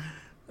winner. Fine.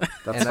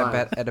 That's and fine. I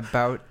bet at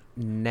about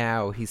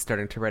now he's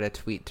starting to write a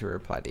tweet to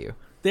reply to you.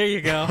 There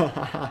you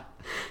go.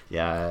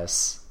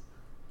 Yes.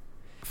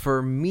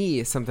 For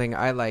me, something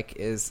I like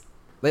is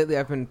lately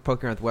I've been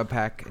poking around with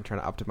Webpack and trying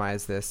to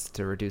optimize this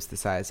to reduce the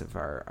size of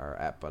our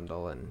app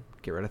bundle and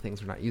get rid of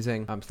things we're not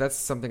using. So that's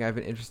something I've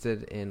been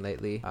interested in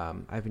lately.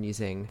 I've been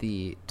using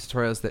the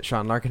tutorials that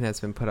Sean Larkin has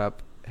put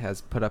up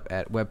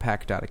at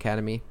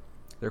webpack.academy.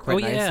 They're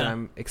quite nice, and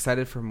I'm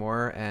excited for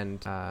more,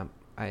 and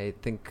I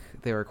think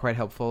they were quite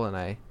helpful, and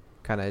I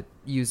kind of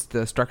used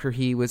the structure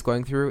he was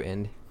going through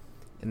in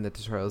the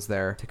tutorials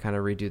there to kind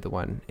of redo the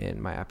one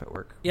in my app at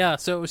work. Yeah,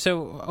 so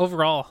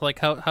overall, like,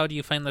 how do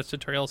you find those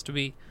tutorials to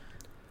be?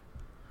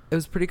 It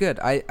was pretty good.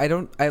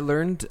 I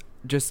learned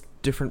just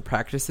different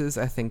practices,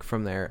 I think,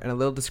 from there, and a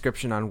little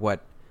description on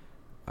what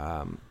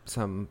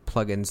some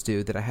plugins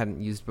do that I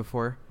hadn't used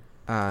before.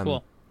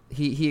 Cool.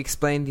 He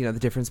explained, the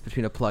difference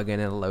between a plugin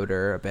and a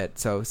loader a bit,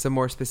 so some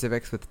more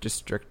specifics with just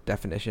strict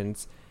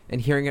definitions. And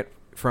hearing it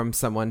from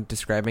someone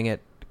describing it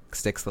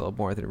sticks a little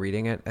more than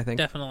reading it, I think.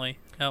 Definitely.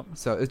 Yep.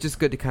 So it's just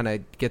good to kind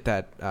of get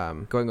that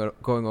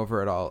going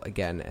over it all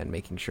again and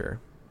making sure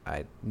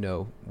I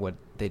know what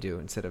they do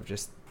instead of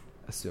just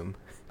assume.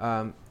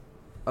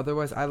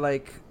 Otherwise,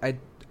 I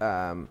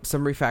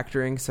some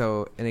refactoring.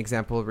 So an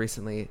example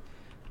recently,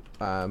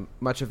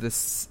 much of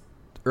this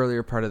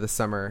earlier part of the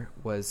summer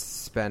was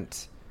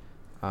spent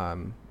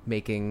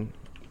making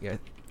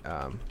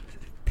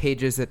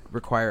pages that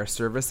require a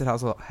service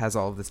that has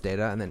all of this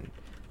data, and then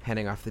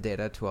handing off the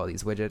data to all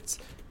these widgets.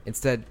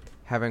 Instead,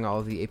 having all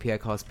of the API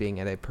calls being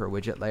at a per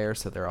widget layer,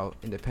 so they're all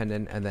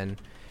independent, and then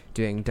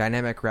doing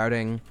dynamic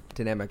routing,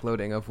 dynamic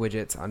loading of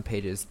widgets on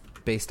pages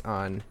based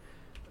on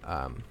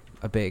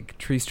a big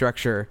tree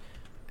structure,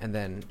 and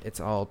then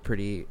it's all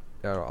pretty,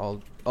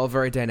 all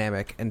very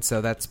dynamic. And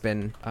so that's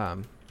been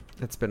a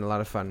lot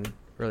of fun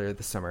earlier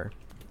this summer.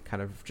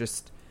 Kind of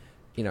just,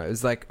 it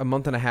was like a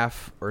month and a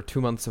half or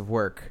 2 months of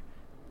work,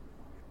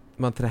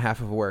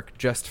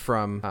 just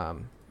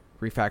from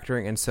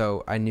refactoring, and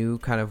so I knew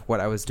kind of what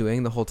I was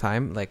doing the whole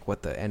time, like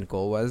what the end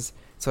goal was.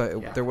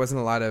 So there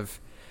wasn't a lot of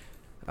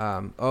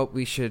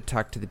we should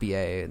talk to the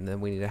BA, and then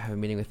we need to have a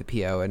meeting with the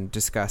PO and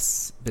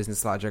discuss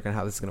business logic and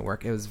how this is going to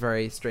work. It was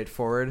very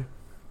straightforward.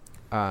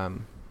 There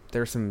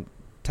were some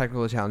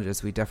technical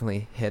challenges we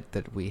definitely hit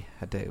that we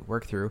had to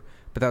work through,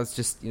 but that was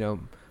just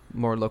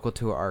more local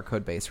to our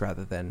code base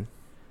rather than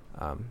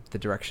the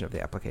direction of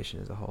the application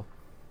as a whole.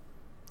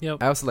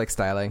 Yep. I also like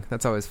styling.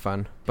 That's always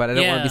fun, but I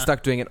don't want to be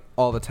stuck doing it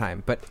all the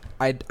time. But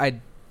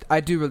I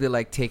do really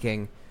like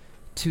taking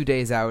 2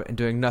 days out and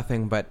doing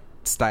nothing but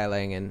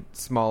styling and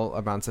small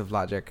amounts of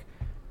logic.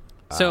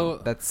 So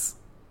that's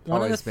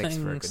one always of the makes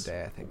things, for a good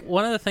day, I think.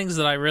 One of the things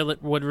that I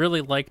would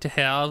really like to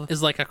have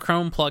is like a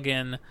Chrome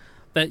plugin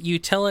that you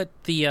tell it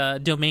the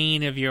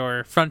domain of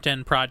your front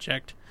end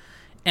project,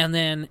 and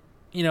then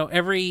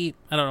every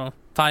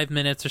 5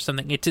 minutes or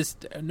something, it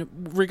just,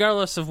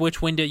 regardless of which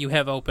window you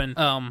have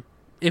open,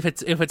 if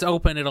it's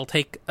open, it'll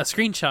take a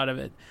screenshot of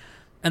it,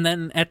 and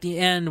then at the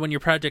end, when your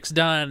project's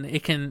done,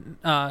 it can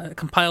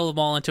compile them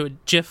all into a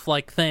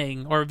GIF-like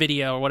thing or a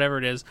video or whatever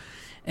it is,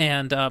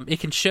 and it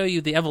can show you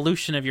the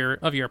evolution of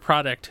your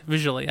product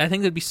visually. I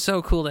think that'd be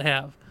so cool to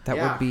have. That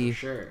would be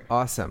sure.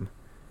 Awesome.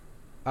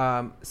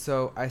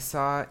 So I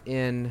saw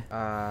in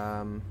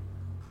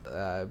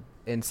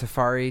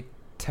Safari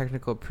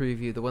Technical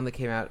Preview, the one that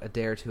came out a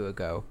day or two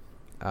ago,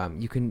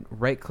 you can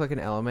right-click an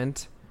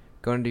element,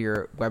 go into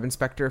your web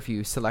inspector. If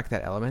you select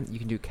that element, you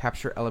can do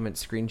capture element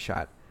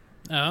screenshot.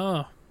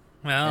 Oh,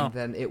 wow. And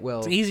then it will...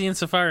 It's easy in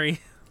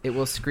Safari. It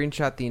will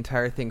screenshot the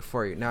entire thing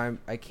for you. Now,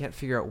 I can't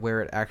figure out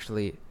where it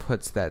actually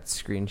puts that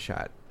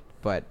screenshot,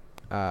 but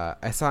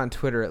I saw on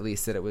Twitter, at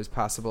least, that it was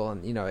possible,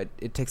 and,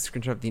 it takes a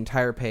screenshot of the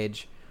entire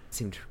page. It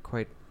seemed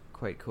quite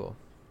cool.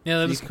 Yeah,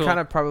 that so is you cool. Kind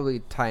of probably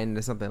tie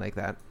into something like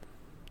that.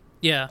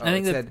 Yeah, I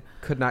think it said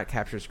could not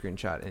capture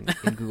screenshot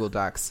in Google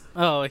Docs.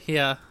 Oh,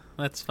 yeah.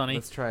 That's funny.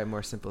 Let's try a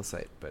more simple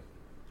site, but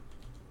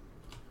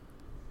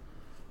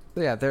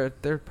yeah,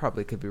 there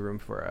probably could be room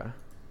for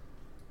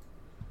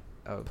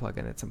a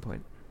plugin at some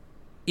point.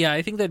 Yeah,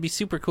 I think that'd be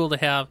super cool to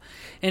have,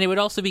 and it would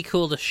also be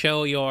cool to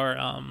show your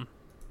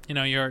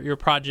your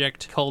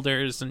project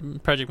holders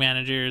and project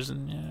managers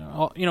and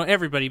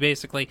everybody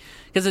basically,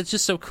 because it's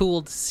just so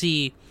cool to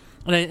see.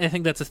 And I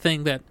think that's a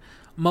thing that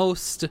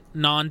most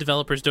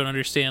non-developers don't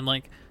understand,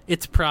 like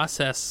its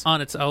process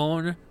on its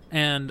own.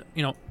 And,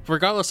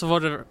 regardless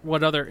of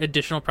what other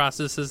additional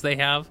processes they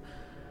have,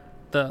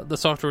 the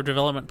software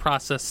development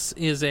process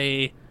is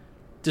a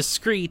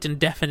discrete and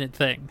definite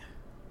thing.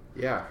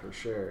 Yeah, for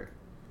sure.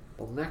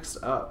 Well, next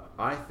up,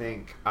 I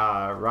think,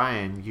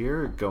 Ryan,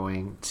 you're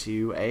going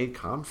to a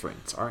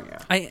conference, aren't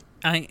you?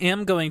 I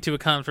am going to a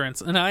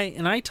conference, and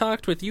I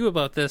talked with you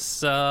about this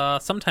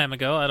some time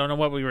ago. I don't know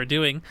what we were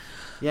doing.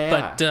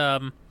 Yeah.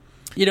 But,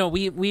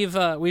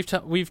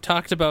 we've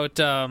talked about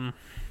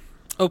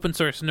Open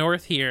Source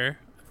North here,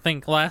 I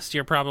think last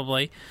year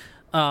probably,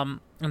 and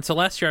so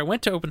last year I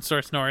went to Open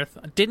Source North.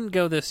 I didn't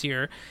go this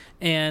year,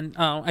 and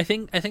I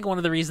think one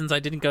of the reasons I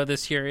didn't go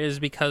this year is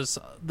because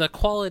the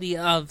quality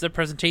of the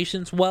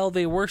presentations, while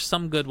they were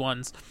some good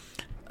ones,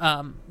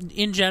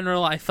 in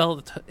general I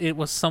felt it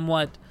was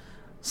somewhat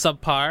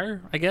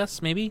subpar, I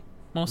guess, maybe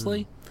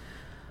mostly.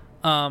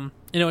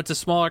 It's a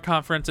smaller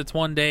conference. It's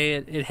one day.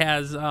 It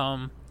has,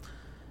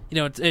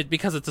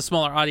 because it's a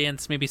smaller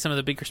audience, maybe some of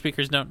the bigger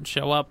speakers don't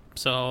show up,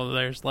 so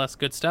there's less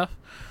good stuff.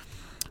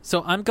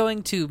 So I'm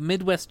going to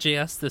Midwest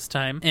JS this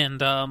time,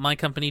 and my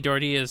company,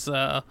 Doherty, is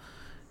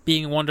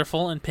being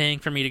wonderful and paying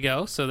for me to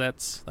go, so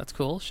that's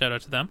cool. Shout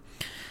out to them.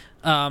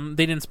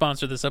 They didn't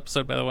sponsor this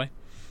episode, by the way.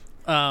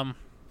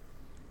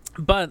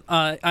 But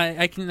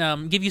I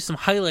can give you some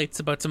highlights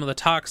about some of the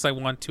talks I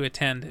want to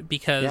attend,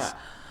 because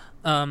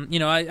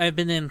I've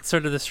been in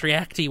sort of this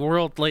Reacty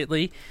world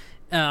lately,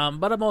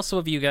 but I'm also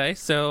a Vue guy,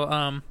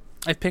 so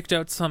I picked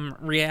out some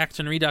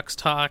React and Redux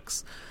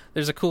talks.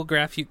 There's a cool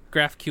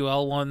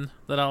GraphQL one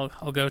that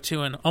I'll go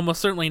to and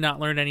almost certainly not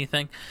learn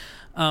anything.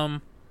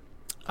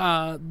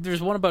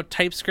 There's one about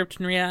TypeScript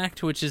and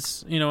React, which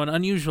is, an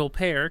unusual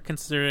pair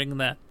considering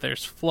that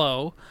there's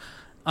Flow.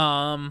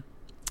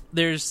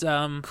 There's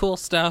cool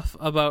stuff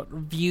about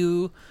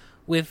Vue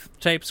with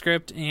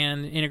TypeScript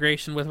and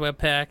integration with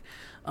Webpack.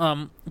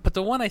 But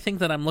the one I think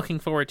that I'm looking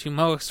forward to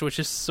most, which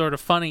is sort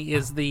of funny,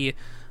 is the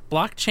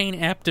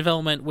blockchain app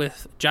development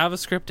with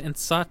JavaScript and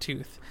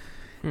Sawtooth.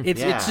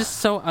 It's just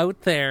so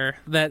out there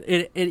that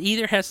it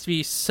either has to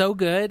be so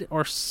good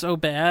or so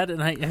bad,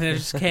 and I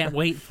just can't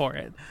wait for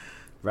it.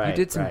 Right. You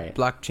did some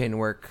blockchain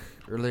work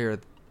earlier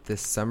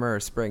this summer or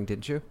spring,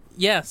 didn't you?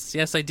 Yes,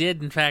 I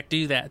did in fact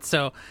do that.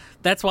 So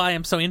that's why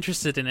I'm so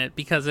interested in it,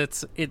 because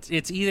it's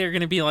either going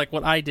to be like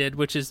what I did,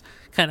 which is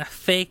kind of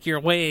fake your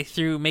way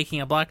through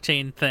making a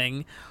blockchain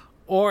thing,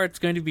 or it's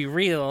going to be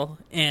real,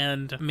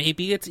 and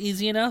maybe it's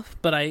easy enough,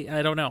 but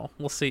I don't know.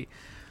 We'll see.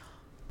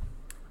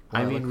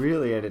 I mean,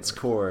 really, at its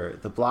core,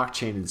 the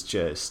blockchain is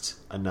just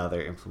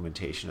another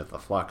implementation of the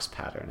Flux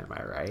pattern. Am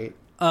I right?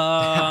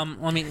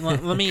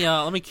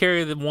 Let me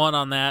carry the 1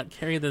 on that.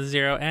 Carry the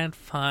 0 and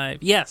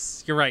 5.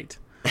 Yes, you're right.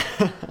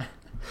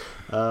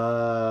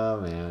 Oh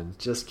man,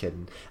 just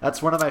kidding.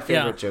 That's one of my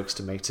favorite jokes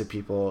to make to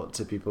people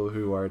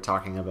who are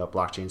talking about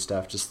blockchain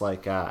stuff. Just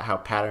like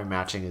how pattern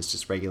matching is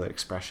just regular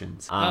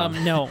expressions.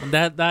 No,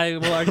 that I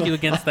will argue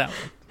against that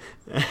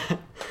one.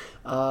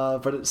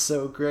 But it's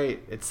so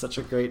great. It's such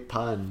a great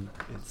pun.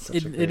 It's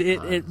such a great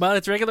pun. Well,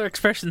 it's regular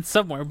expressions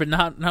somewhere, but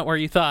not where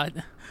you thought.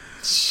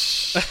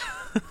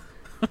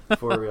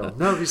 For real.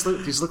 No,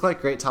 these look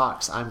like great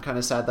talks. I'm kind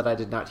of sad that I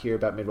did not hear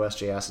about Midwest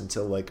JS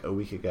until like a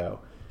week ago.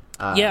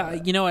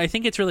 I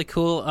think it's really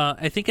cool.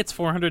 I think it's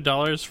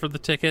 $400 for the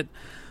ticket,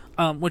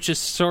 which is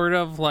sort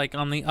of like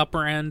on the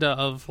upper end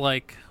of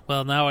like,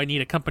 well, now I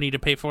need a company to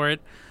pay for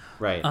it.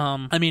 Right.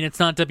 I mean, it's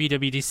not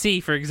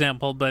WWDC, for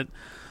example, but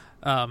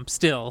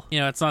still,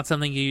 it's not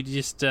something you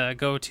just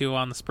go to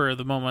on the spur of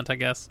the moment, I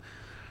guess.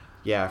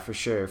 Yeah, for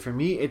sure. For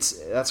me,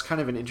 that's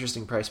kind of an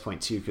interesting price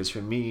point too, because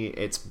for me,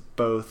 it's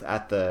both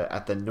at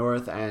the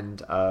north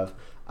end of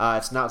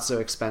it's not so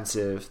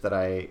expensive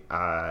that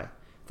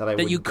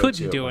you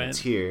couldn't do it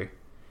here.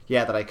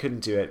 Yeah, that I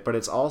couldn't do it, but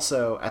it's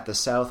also at the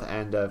south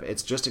end of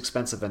it's just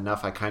expensive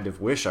enough. I kind of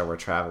wish I were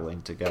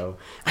traveling to go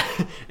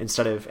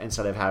instead of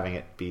having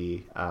it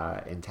be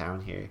in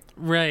town here.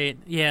 Right.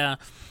 Yeah.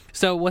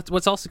 So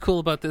what's also cool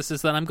about this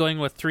is that I'm going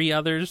with 3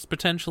 others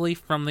potentially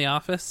from the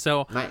office.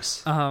 So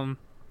nice.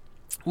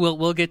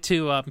 We'll get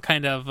to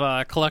kind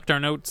of collect our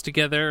notes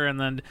together, and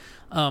then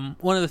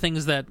one of the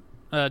things that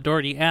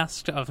Doherty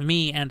asked of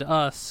me and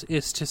us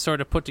is to sort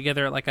of put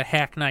together like a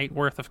hack night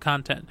worth of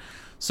content.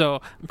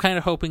 So I'm kind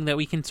of hoping that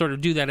we can sort of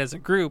do that as a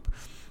group,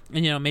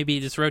 and maybe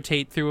just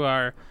rotate through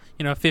our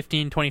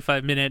 15,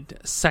 25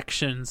 minute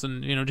sections,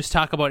 and just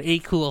talk about a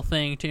cool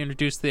thing to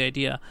introduce the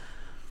idea.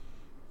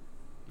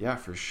 Yeah,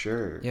 for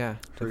sure. Yeah,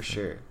 for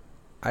sure.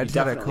 I just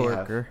had a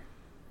coworker.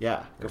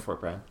 Yeah, go for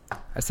it, Brad. I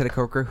just had a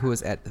coworker who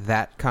was at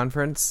that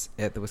conference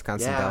at the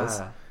Wisconsin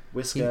Dells.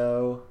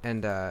 Wisco.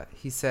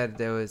 He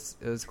said it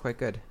was quite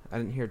good. I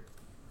didn't hear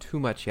too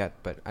much yet,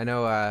 but I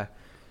know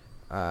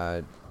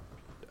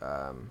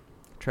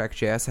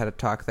Track.js had a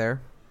talk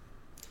there.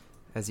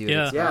 As you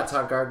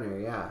Todd Gardner,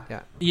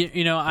 yeah.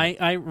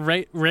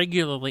 I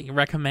regularly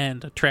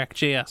recommend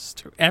Track.js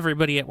to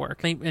everybody at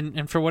work,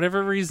 and for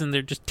whatever reason,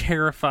 they're just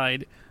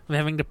terrified of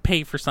having to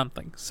pay for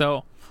something.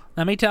 So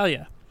let me tell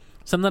you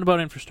something about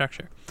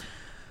infrastructure.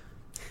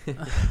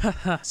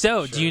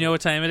 So, sure. Do you know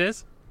what time it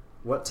is?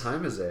 What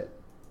time is it?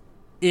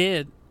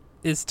 It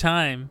is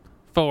time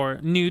for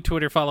new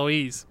Twitter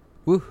followees.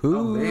 Woohoo!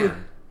 Oh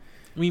man.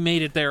 We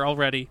made it there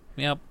already.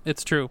 Yep,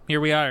 it's true. Here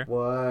we are.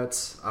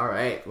 What? All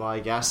right. Well, I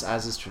guess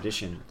as is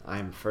tradition,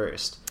 I'm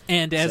first.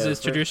 And as is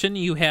tradition,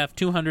 you have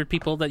 200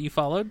 people that you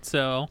followed,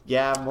 so...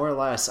 Yeah, more or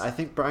less. I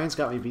think Brian's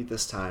got me beat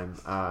this time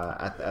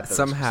at the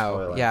somehow.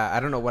 spoiler. Yeah, I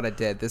don't know what I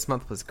did. This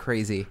month was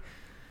crazy.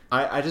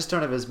 I just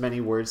don't have as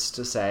many words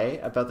to say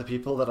about the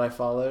people that I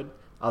followed,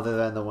 other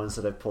than the ones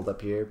that I've pulled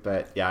up here.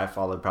 But yeah, I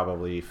followed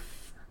probably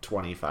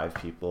 25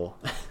 people.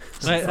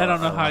 I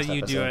don't know how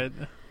you do it.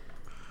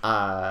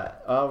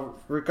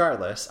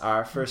 Regardless,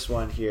 our first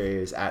one here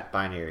is at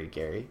Binary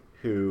Gary,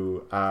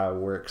 who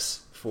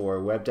works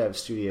for Web Dev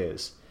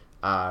Studios,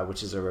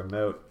 which is a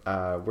remote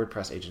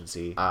WordPress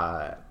agency.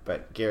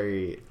 But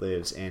Gary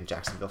lives in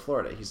Jacksonville,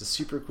 Florida. He's a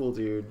super cool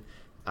dude.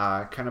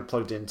 kind of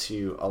plugged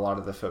into a lot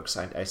of the folks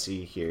I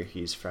see here.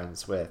 He's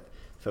friends with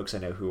folks I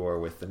know who are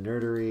with the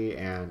Nerdery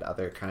and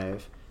other kind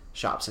of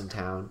shops in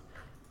town.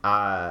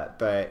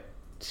 But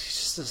he's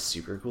just a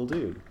super cool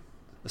dude.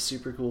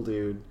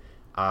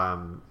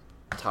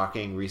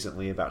 Talking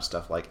recently about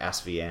stuff like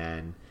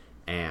SVN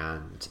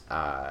and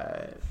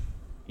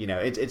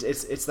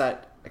it's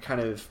that kind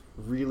of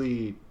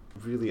really,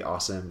 really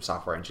awesome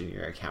software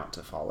engineer account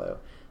to follow.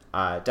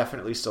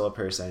 Definitely still a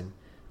person.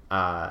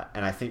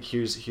 And I think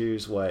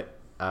here's why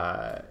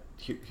I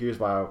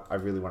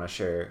really want to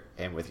share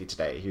him with you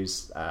today.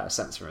 Here's a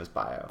sentence from his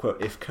bio.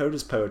 Quote, "If code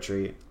is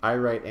poetry, I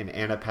write an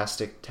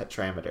anapestic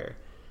tetrameter."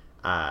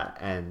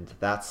 And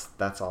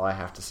that's all I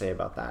have to say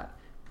about that.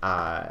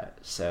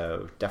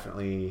 So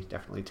definitely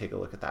take a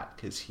look at that,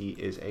 because he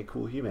is a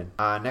cool human.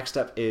 Next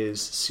up is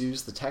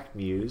Suze the Tech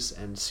Muse.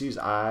 And Suze,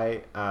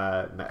 I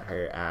met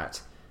her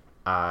at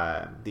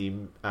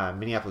the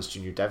Minneapolis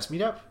Junior Devs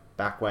Meetup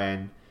back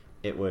when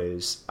it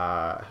was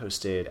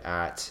hosted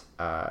at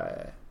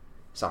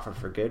Software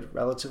for Good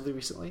relatively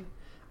recently.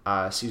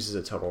 Suze is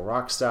a total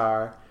rock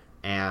star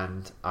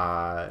and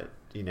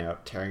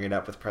tearing it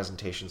up with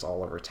presentations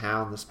all over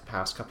town this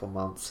past couple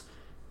months.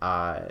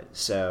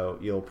 So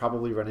you'll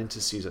probably run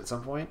into Suze at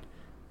some point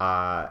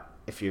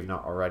if you've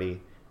not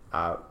already.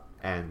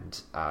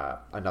 And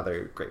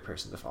another great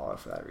person to follow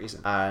for that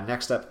reason.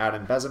 Next up,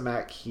 Adam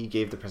Bezemek. He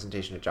gave the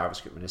presentation at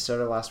JavaScript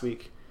Minnesota last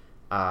week,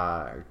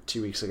 or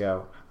 2 weeks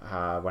ago,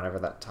 whenever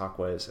that talk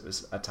was. It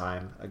was a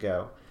time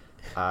ago.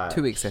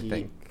 2 weeks, I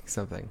think,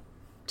 something.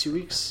 2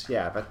 weeks?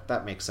 Yeah, but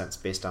that makes sense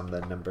based on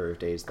the number of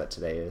days that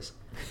today is.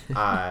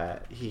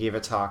 He gave a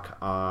talk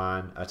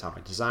on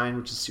atomic design,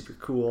 which is super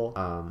cool.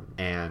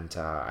 And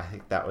I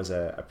think that was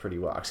a pretty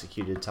well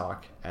executed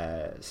talk.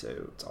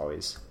 So it's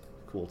always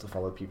cool to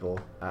follow people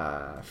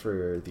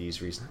for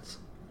these reasons.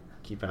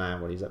 Keep an eye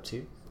on what he's up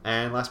to.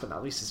 And last but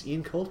not least is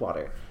Ian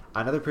Coldwater,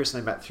 another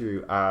person I met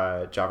through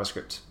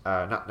JavaScript.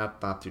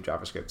 Not through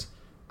JavaScript.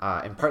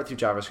 In part through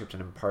JavaScript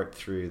and in part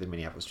through the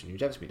Minneapolis Junior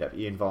Devs Meetup.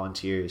 Ian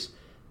volunteers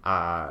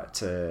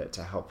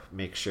to help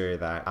make sure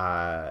that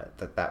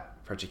that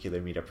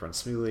particular meetup runs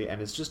smoothly,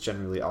 and is just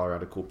generally all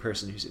around a cool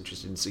person who's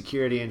interested in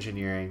security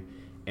engineering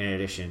in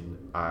addition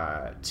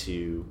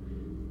to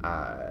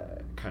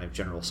kind of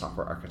general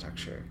software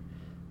architecture.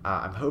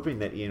 I'm hoping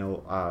that Ian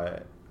will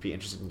be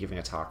interested in giving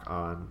a talk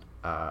on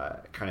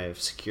kind of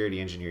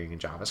security engineering in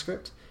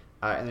JavaScript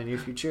in the near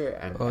future,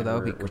 and that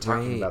would be we're great.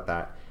 talking about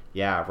that.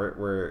 Yeah,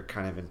 we're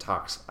kind of in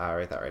talks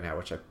right now,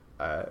 which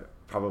I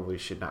probably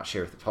should not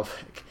share with the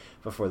public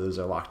before those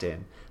are locked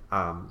in.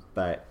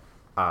 But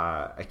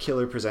a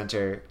killer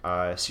presenter,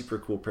 a super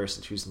cool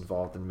person who's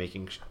involved in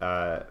making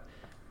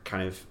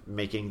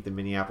making the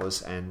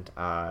Minneapolis and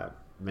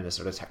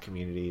Minnesota tech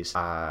communities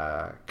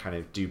kind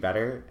of do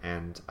better,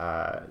 and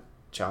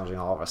challenging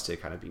all of us to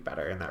kind of be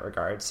better in that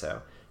regard.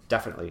 So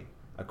definitely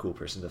a cool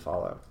person to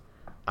follow.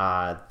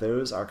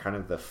 Those are kind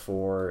of the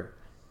 4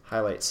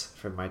 highlights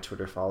from my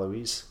Twitter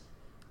followees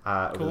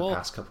over the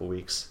past couple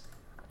weeks.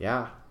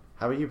 Yeah.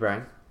 How about you,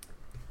 Brian?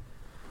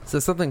 So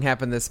something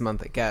happened this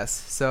month, I guess.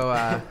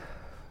 So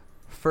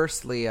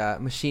firstly,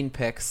 machine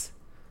pics.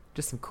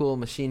 Just some cool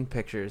machine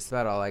pictures.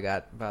 About all I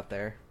got about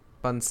there.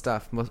 Fun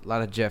stuff. A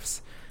lot of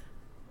GIFs.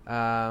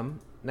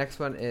 Next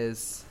one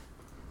is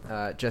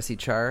Jessie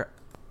Char.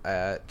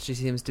 She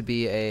seems to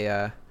be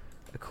a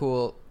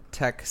cool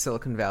tech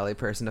Silicon Valley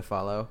person to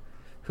follow,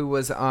 who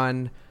was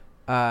on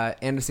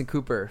Anderson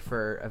Cooper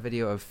for a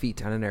video of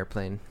feet on an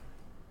airplane.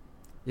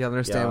 You'll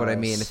understand what I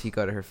mean if you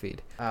go to her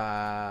feed.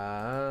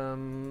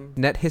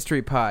 Net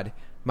History Pod,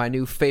 my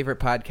new favorite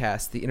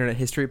podcast, the Internet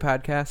History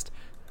Podcast.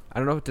 I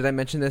don't know, did I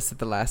mention this at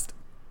the last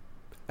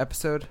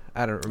episode?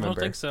 I don't remember. I don't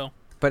think so.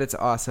 But it's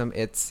awesome.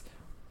 It's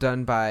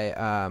done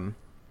by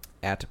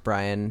at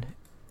Brian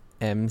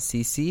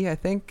MCC, I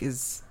think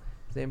is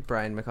his name,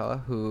 Brian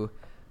McCullough, who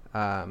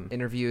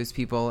interviews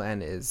people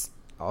and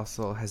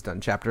also has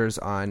done chapters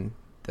on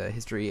the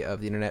history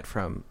of the internet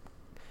from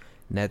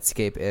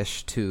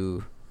Netscape-ish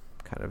to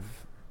kind of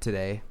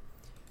today.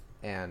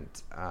 And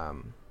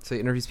so he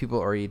interviews people,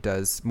 or he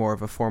does more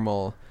of a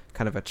formal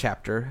kind of a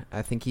chapter.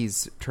 I think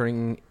he's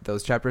turning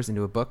those chapters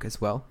into a book as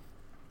well.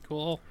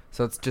 Cool.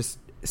 So it's just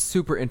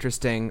super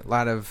interesting. A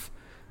lot of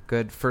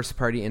good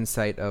first-party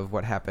insight of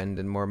what happened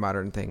and more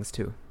modern things,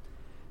 too.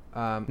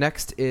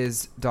 Next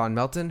is Don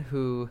Melton,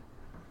 who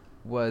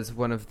was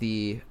one of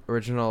the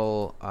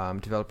original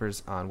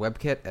developers on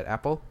WebKit at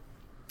Apple.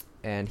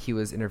 And he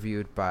was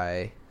interviewed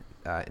by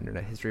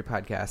Internet History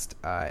Podcast.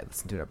 I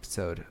listened to an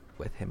episode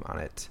with him on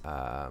it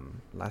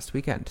last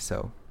weekend.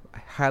 So I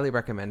highly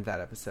recommend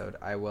that episode.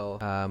 I will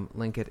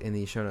link it in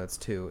the show notes,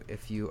 too,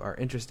 if you are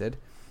interested.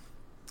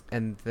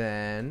 And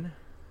then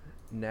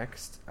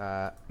next,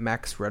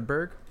 Max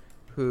Rudberg,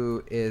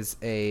 who is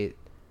a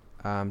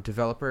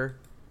developer,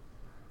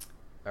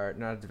 or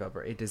not a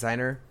developer, a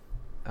designer.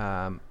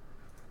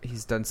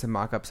 He's done some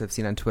mock-ups I've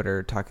seen on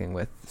Twitter talking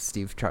with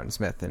Steve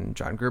Troughton-Smith and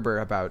John Gruber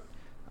about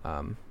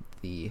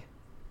the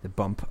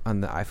bump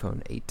on the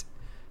iPhone 8.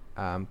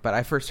 But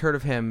I first heard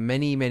of him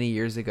many, many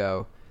years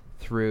ago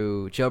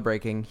through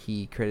jailbreaking,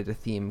 he created a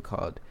theme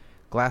called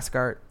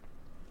Glaskart,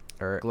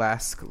 or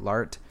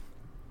Glasklart,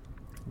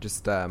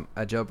 just a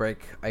jailbreak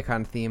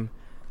icon theme.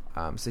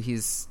 So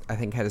he's, I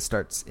think, had his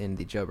starts in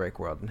the jailbreak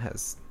world and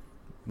has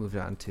moved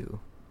on to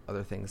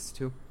other things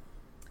too.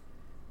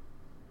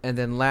 And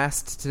then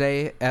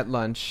today at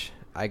lunch,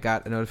 I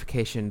got a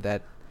notification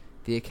that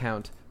the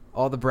account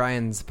All the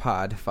Brian's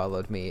Pod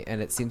followed me,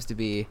 and it seems to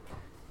be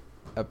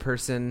a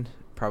person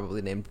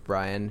probably named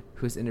Brian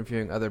who's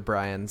interviewing other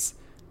Brians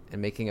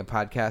and making a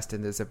podcast,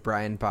 and there's a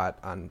Brian bot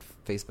on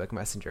Facebook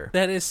Messenger.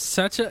 That is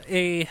such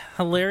a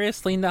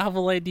hilariously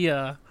novel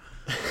idea.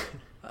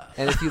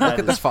 And if you look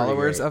at the is pretty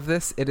followers great. of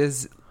this, it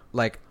is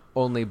like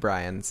only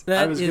Brian's.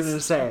 That I was is- going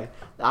to say,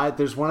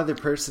 there's one other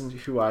person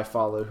who I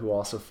follow who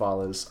also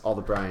follows All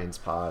the Brian's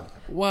Pod.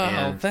 Wow,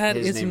 and that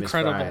his is name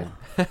incredible.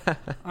 Brian.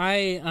 I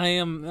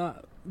am.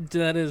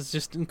 That is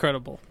just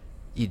incredible.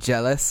 You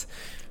jealous?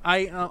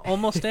 I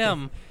almost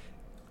am.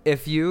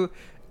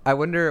 I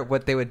wonder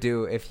what they would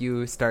do if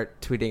you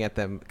start tweeting at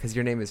them, because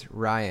your name is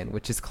Ryan,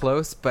 which is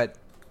close but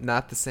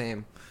not the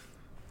same.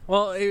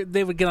 Well,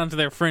 they would get onto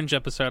their Fringe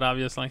episode,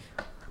 obviously.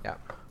 Yeah.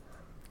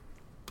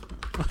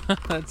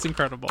 That's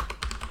incredible.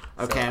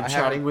 Okay, So I'm I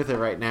chatting haven't- with it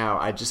right now.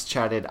 I just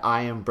chatted,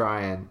 I am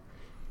Brian.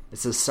 It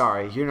says,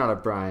 sorry, you're not a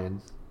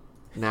Brian.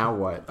 Now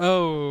what?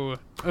 Oh.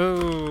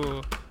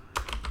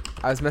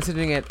 I was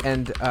messaging it,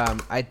 and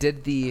I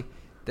did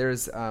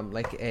there's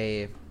like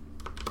a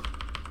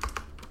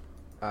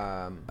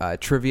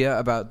trivia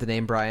about the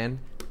name Brian,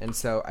 and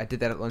so I did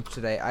that at lunch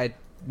today. I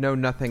know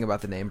nothing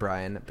about the name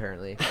Brian,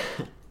 apparently.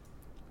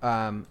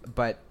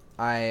 But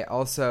I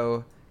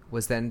also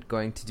was then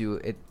going to do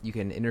it. You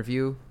can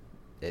interview.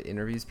 It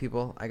interviews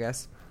people, I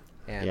guess.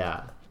 And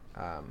Yeah.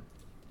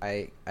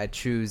 I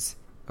choose,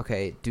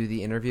 okay, do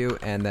the interview,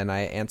 and then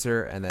I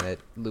answer, and then it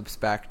loops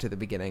back to the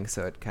beginning,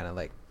 so it kind of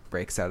like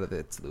breaks out of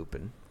its loop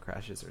and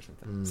crashes or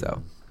something.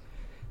 So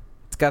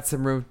it's got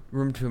some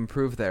room to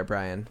improve there,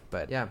 Brian.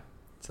 But yeah,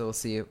 so we'll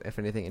see if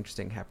anything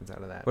interesting happens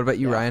out of that. What about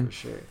you, Yeah, Ryan? for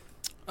sure.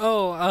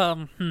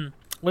 Oh,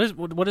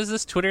 what is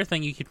this Twitter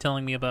thing you keep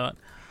telling me about?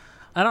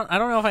 I don't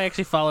know if I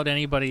actually followed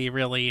anybody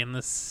really in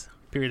this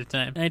period of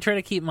time. And I try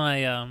to keep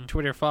my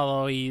Twitter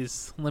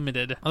followees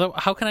limited. Although,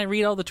 how can I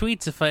read all the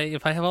tweets if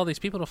I have all these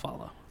people to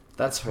follow?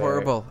 That's fair.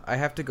 Horrible. I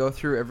have to go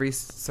through every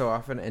so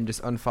often and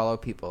just unfollow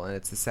people, and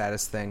it's the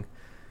saddest thing.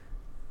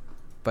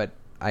 But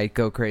I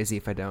go crazy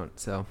if I don't.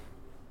 So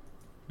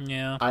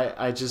Yeah.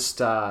 I just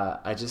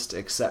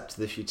accept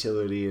the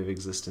futility of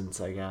existence,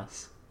 I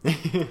guess.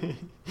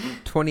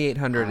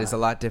 2,800 is a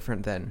lot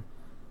different than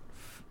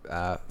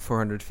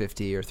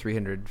 450 or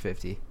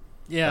 350.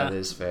 Yeah. That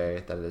is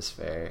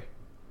fair.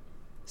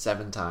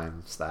 7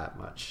 times that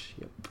much.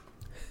 Yep.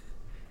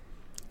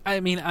 I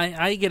mean,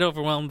 I get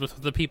overwhelmed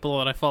with the people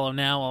that I follow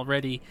now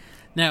already.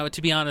 Now,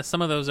 to be honest,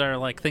 some of those are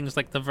like things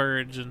like The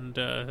Verge and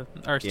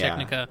Ars Yeah.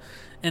 Technica,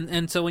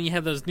 and so when you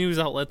have those news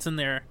outlets in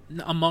there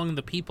among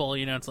the people,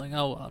 it's like,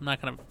 oh, well, I'm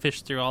not going to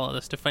fish through all of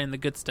this to find the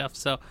good stuff.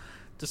 So,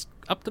 just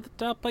up to the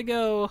top I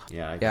go.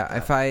 Yeah. I get Yeah,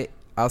 that.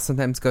 I'll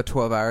sometimes go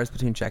 12 hours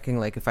between checking.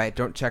 Like if I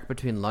don't check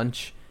between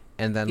lunch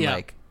and then Yeah.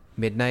 like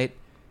midnight,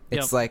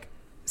 it's Yep. like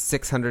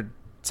 600,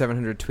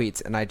 700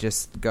 tweets, and I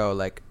just go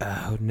like,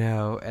 oh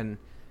no, and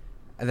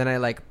then I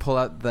like pull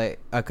out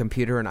a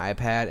computer and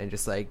iPad and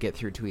just like get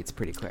through tweets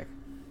pretty quick.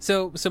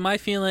 So my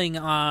feeling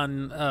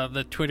on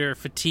the Twitter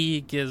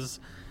fatigue is,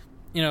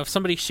 if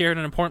somebody shared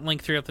an important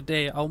link throughout the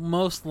day, I'll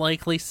most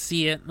likely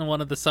see it in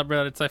one of the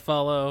subreddits I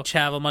follow, which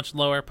have a much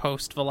lower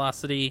post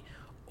velocity,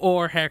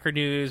 or Hacker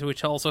News,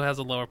 which also has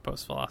a lower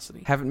post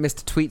velocity. Haven't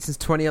missed a tweet since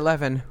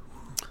 2011.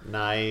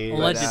 Nice.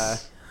 Allegedly.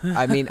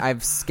 I mean,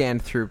 I've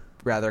scanned through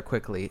rather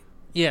quickly,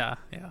 Yeah.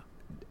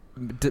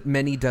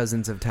 many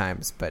dozens of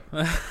times, but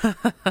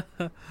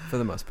for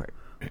the most part.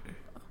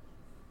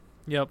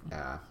 Yep.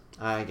 Yeah,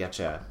 I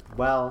getcha.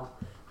 Well,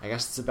 I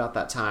guess it's about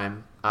that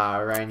time.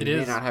 Ryan, It you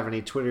is. may not have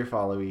any Twitter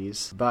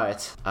followees,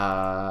 but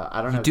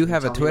I don't know. You do can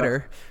have a tell me Twitter.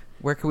 about-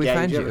 Where can we yeah,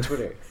 find you you? do have a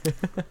Twitter.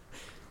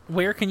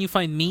 Where can you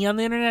find me on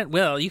the internet?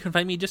 Well, you can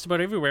find me just about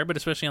everywhere, but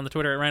especially on the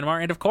Twitter at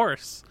RyanMar, and of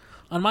course,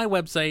 on my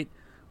website,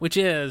 which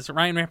is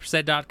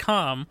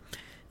ryanrampersad.com.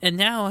 And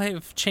now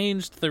I've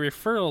changed the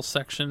referral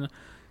section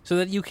so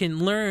that you can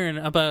learn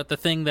about the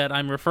thing that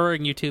I'm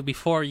referring you to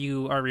before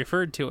you are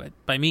referred to it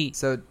by me.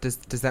 So does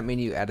that mean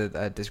you added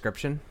a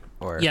description?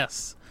 Or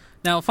Yes.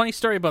 Now, a funny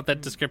story about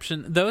that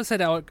description. Those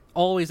had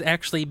always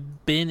actually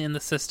been in the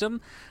system,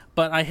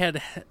 but I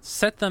had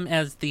set them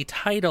as the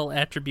title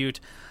attribute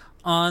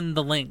on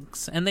the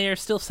links. And they are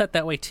still set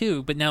that way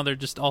too, but now they're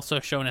just also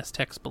shown as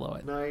text below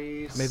it.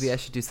 Nice. Maybe I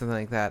should do something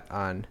like that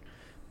on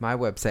my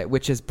website,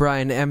 which is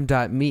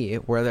brianm.me,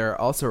 where there are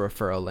also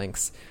referral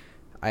links.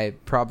 I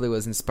probably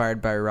was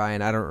inspired by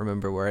Ryan. I don't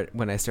remember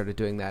when I started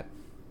doing that.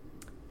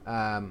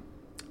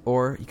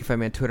 Or you can find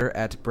me on Twitter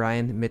at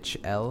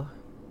brianmitchL.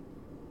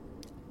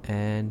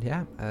 And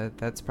yeah,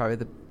 that's probably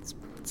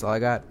that's all I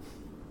got.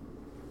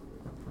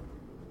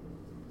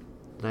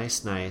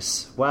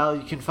 Nice. Well,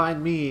 you can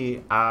find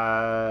me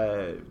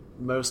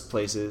most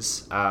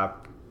places.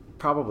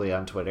 probably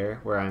on Twitter,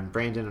 where I'm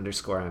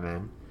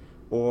Brandon_MN.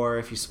 Or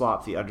if you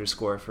swap the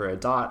underscore for a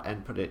dot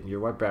and put it in your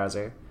web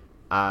browser,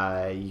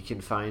 you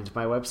can find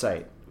my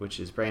website, which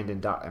is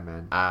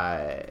Brandon.mn.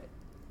 I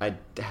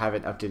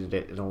haven't updated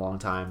it in a long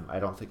time. I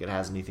don't think it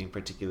has anything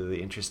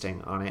particularly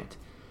interesting on it.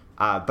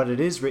 But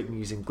it is written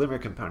using Glimmer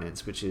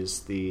components, which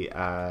is the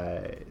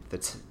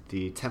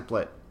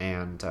template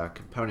and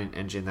component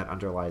engine that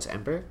underlies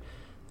Ember,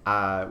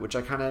 which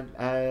I kind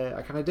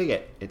of dig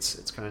it.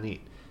 It's kind of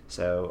neat.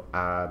 So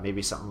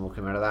maybe something will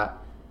come out of that.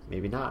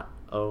 Maybe not.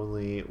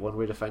 Only one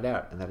way to find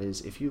out, and that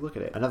is if you look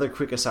at it. Another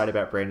quick aside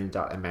about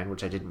Brandon.mn,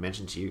 which I didn't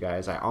mention to you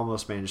guys, I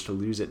almost managed to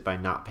lose it by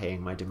not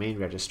paying my domain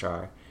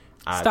registrar.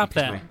 Stop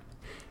that.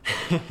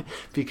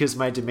 Because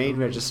my domain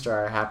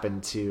registrar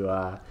happens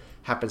to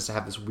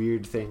have this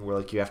weird thing where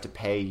like you have to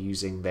pay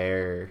using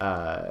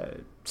their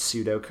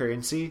pseudo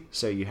currency,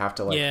 so you have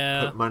to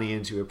put money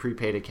into a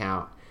prepaid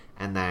account,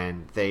 and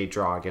then they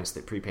draw against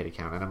the prepaid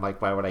account. And I'm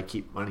like, why would I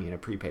keep money in a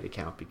prepaid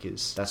account?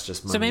 Because that's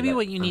just money. So maybe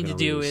what you need to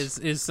do is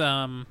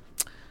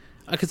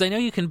because I know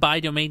you can buy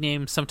domain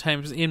names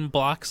sometimes in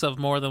blocks of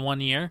more than 1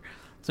 year.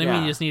 So maybe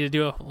you just need to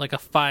do a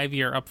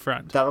 5-year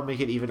upfront. That'll make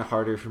it even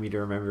harder for me to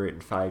remember it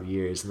in 5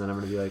 years, and then I'm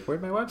going to be like,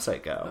 where'd my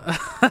website go?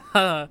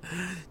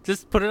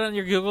 Just put it on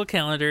your Google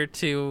Calendar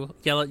to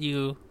yell at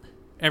you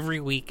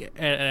every week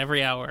at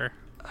every hour.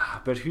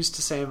 But who's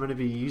to say I'm going to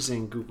be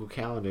using Google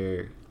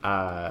Calendar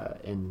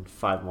in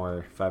five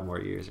more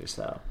years or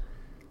so?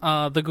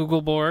 The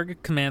Google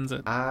Borg commands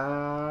it.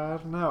 I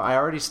don't know. I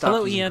already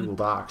stopped using Ian. Google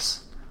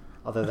Docs.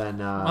 Other than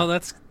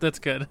that's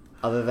good.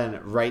 Other than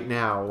right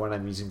now when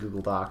I'm using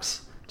Google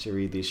Docs to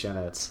read these show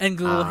notes and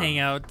Google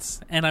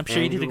Hangouts, and I'm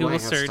sure you did a Google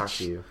search. Talk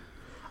to you.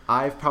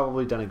 I've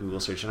probably done a Google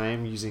search, and I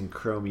am using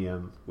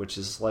Chromium, which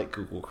is like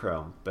Google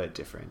Chrome but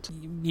different.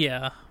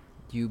 Yeah.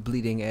 You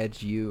bleeding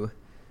edge, you.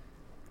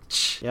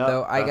 Yep,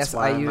 Though I guess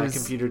I use my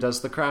computer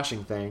does the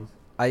crashing thing.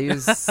 I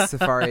use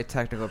Safari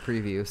Technical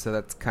Preview, so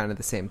that's kind of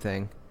the same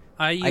thing.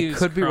 I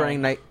could be Chrome.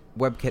 running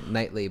WebKit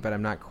nightly, but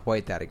I'm not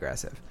quite that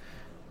aggressive.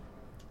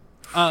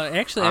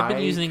 Actually, I've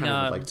been using. Kind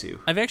of would like to.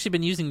 I've actually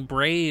been using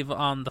Brave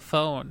on the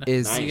phone.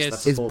 Is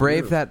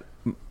Brave that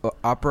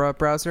Opera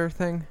browser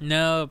thing?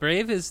 No,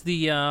 Brave is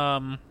the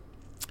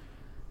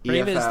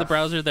Brave is the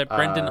browser that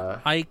Brendan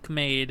Eich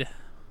made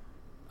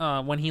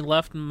when he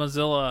left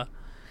Mozilla.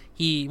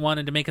 He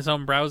wanted to make his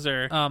own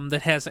browser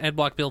that has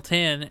AdBlock built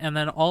in, and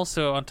then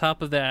also on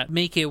top of that,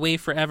 make a way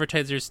for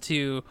advertisers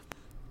to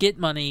get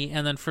money,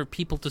 and then for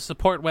people to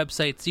support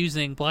websites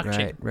using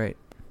blockchain. Right.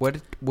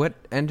 What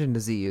engine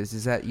does he use?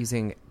 Is that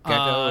using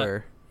Gecko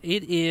or?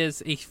 It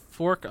is a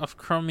fork of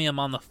Chromium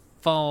on the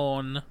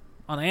phone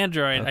on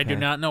Android. Okay. I do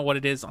not know what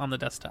it is on the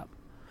desktop.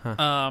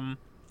 Huh.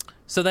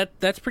 So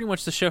that's pretty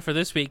much the show for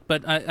this week.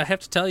 But I have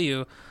to tell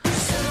you,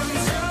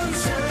 this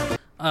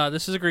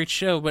is a great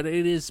show. But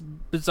it is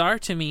bizarre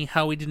to me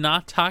how we did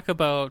not talk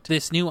about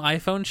this new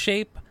iPhone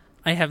shape.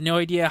 I have no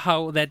idea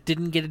how that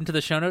didn't get into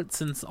the show notes,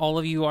 since all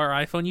of you are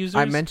iPhone users.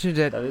 I mentioned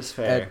it That is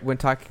fair. when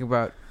talking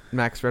about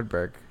Max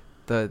Redberg.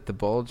 The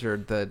bulge or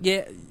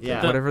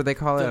Yeah. whatever they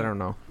call it. I don't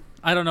know.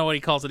 I don't know what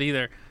he calls it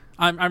either.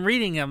 I'm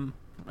reading him.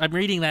 I'm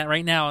reading that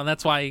right now, and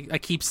that's why I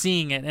keep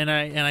seeing it. And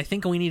I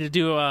think we need to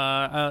do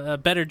a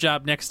better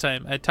job next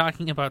time at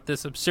talking about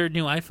this absurd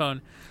new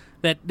iPhone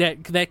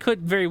that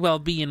could very well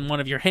be in one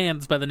of your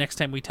hands by the next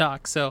time we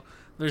talk. So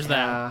there's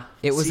that.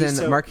 It was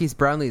in Marquise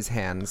Brownlee's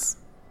hands.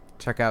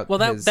 Check out. Well,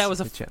 that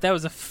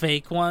was a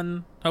fake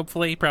one.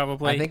 Hopefully,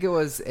 probably. I think it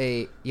was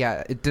it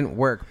didn't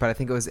work, but I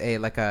think it was a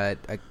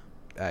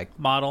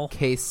model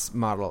case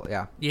model.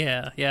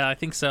 Yeah, I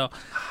think so.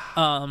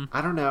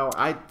 I don't know.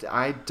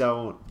 I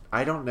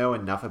don't know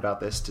enough about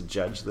this to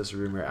judge this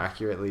rumor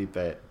accurately,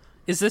 but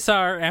is this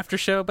our after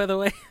show, by the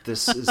way?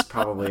 This is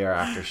probably our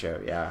after show.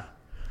 Yeah,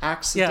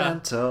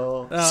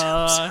 accidental.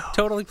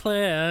 Totally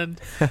planned.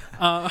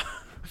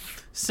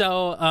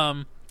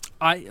 So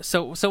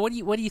what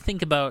do you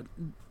think about?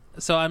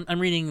 So I'm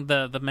reading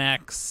the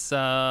Max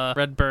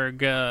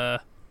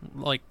Redberg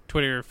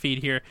Twitter feed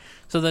here.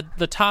 So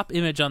the top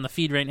image on the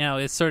feed right now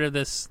is sort of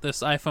this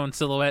iPhone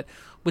silhouette,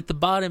 with the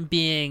bottom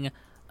being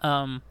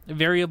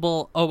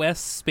variable OS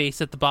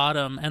space at the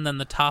bottom, and then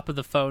the top of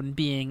the phone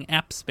being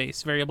app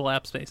space, variable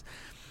app space.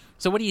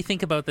 So what do you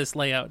think about this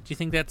layout? Do you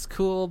think that's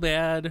cool,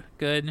 bad,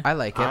 good? I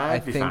like it.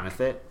 I'd be fine with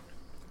it.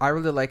 I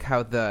really like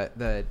how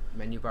the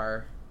menu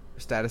bar,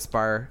 status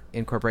bar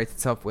incorporates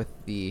itself with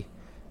the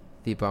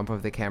bump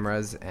of the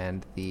cameras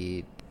and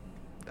the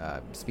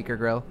speaker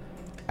grill.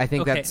 I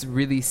think that's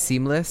really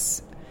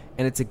seamless,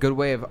 and it's a good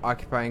way of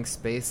occupying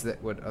space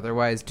that would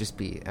otherwise just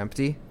be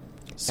empty.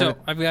 So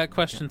I've got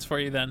questions for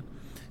you then.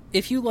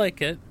 If you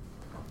like it,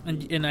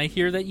 and I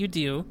hear that you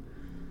do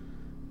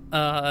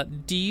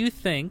you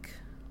think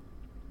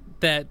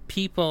that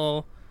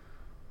people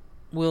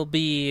will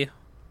be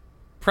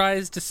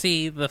surprised to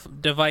see the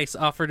device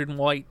offered in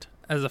white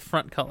as a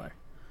front color?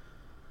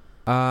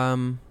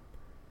 No.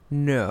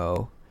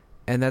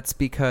 And that's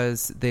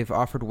because they've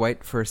offered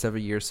white for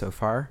several years so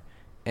far,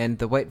 and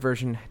the white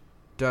version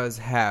does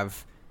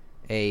have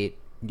a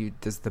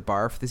there's the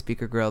bar for the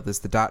speaker grill, there's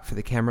the dot for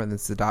the camera, and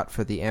there's the dot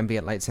for the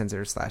ambient light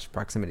sensor /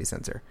 proximity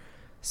sensor.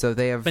 So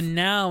they have. But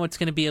now it's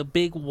going to be a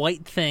big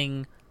white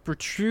thing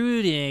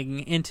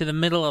protruding into the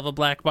middle of a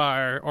black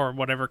bar or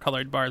whatever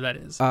colored bar that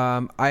is.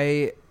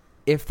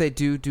 If they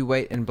do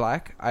white and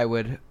black, I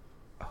would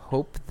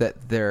hope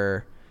that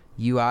their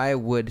UI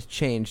would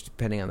change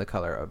depending on the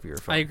color of your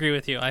phone. I agree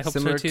with you. I hope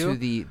Similar so too. Similar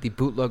to the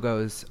boot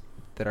logos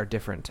that are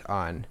different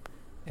on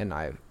an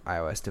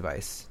iOS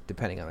device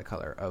depending on the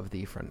color of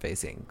the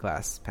front-facing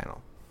glass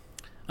panel.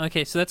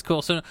 Okay, so that's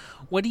cool. So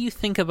what do you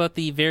think about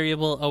the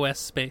variable OS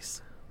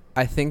space?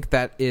 I think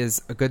that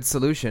is a good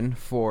solution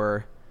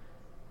for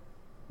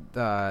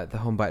the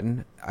home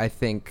button. I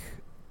think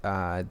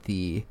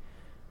the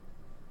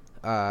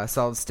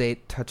solid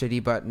state Touch ID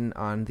button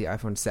on the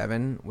iPhone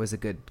 7 was a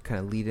good kind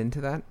of lead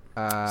into that.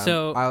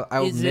 So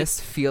I'll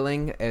miss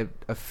feeling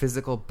a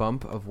physical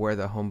bump of where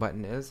the home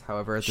button is.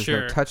 However, there's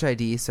no Touch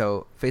ID,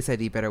 so Face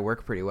ID better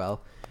work pretty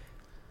well.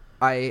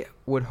 I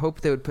would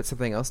hope they would put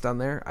something else down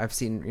there. I've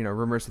seen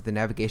rumors that the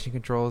navigation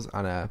controls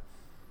on a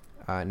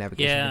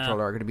navigation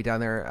controller are going to be down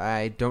there.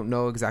 I don't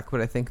know exactly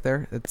what I think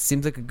there. It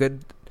seems like a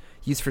good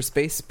use for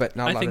space, but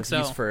not a lot of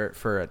use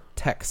for a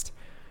text.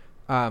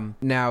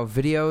 Now,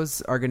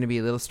 videos are going to be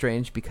a little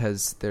strange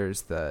because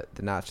there's the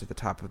notch at the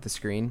top of the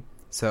screen.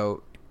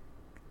 So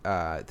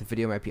the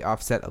video might be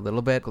offset a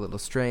little bit, a little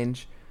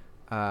strange.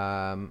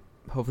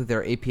 Hopefully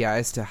there are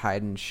APIs to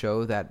hide and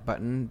show that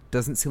button.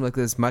 Doesn't seem like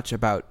there's much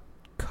about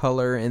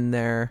color in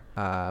there.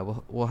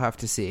 We'll have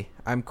to see.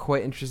 I'm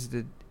quite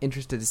interested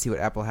to see what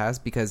Apple has,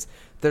 because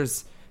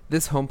this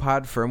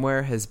HomePod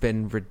firmware has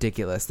been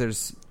ridiculous.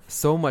 There's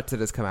so much that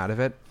has come out of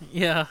it.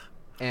 Yeah.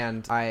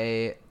 And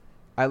I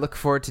look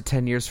forward to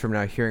 10 years from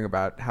now hearing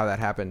about how that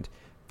happened.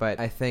 But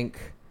I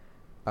think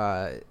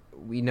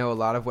we know a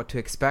lot of what to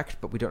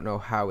expect, but we don't know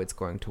how it's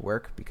going to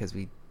work because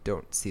we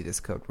don't see this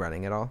code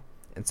running at all.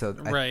 And so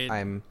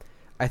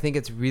I think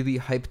it's really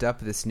hyped up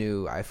this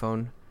new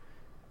iPhone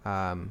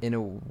in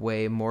a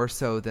way more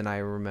so than I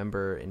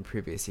remember in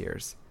previous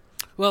years.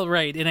 Well,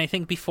 right, and I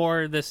think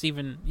before this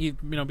even,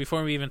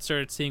 before we even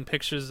started seeing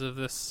pictures of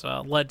this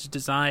ledge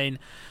design,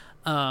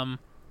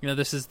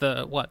 this is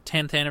the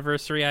 10th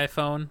anniversary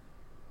iPhone.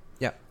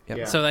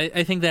 Yeah. So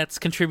I think that's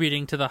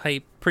contributing to the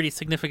hype pretty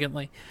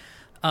significantly.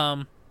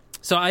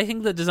 So I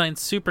think the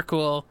design's super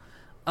cool.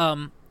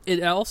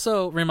 It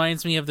also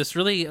reminds me of this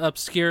really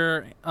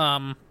obscure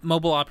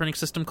mobile operating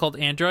system called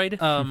Android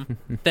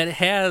that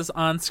has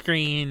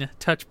on-screen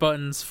touch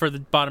buttons for the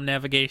bottom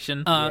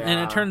navigation. And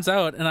it turns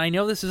out, and I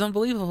know this is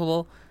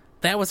unbelievable,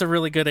 that was a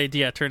really good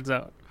idea, it turns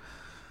out.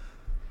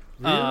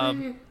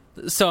 Really?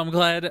 So I'm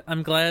glad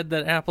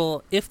that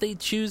Apple, if they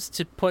choose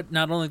to put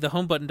not only the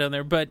home button down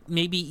there, but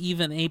maybe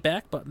even a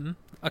back button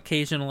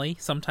occasionally,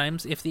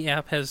 sometimes, if the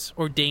app has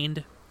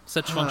ordained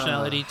such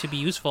functionality to be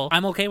useful,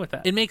 I'm okay with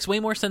that. It makes way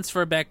more sense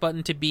for a back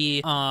button to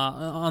be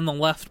on the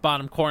left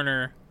bottom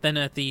corner than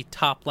at the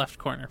top left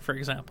corner, for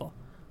example.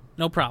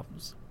 No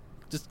problems.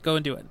 Just go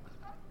and do it.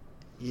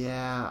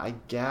 Yeah, I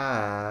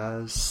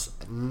guess.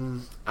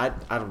 I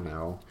don't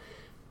know.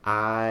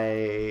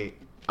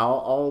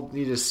 I'll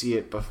need to see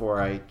it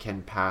before I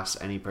can pass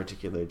any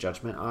particular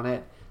judgment on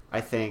it.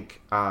 I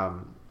think a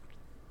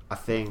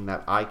thing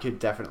that I could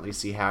definitely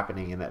see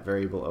happening in that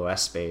variable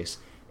OS space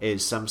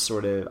is some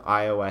sort of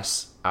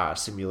iOS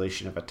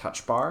simulation of a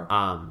touch bar.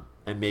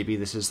 And maybe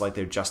this is like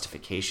their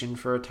justification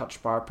for a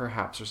touch bar,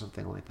 perhaps, or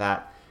something like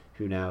that.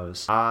 Who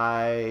knows?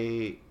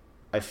 I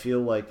feel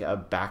like a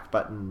back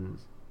button...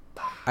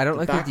 I don't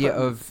like the idea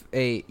of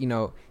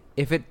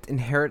if it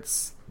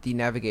inherits the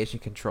navigation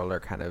controller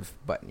kind of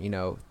button,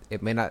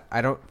 it may not...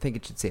 I don't think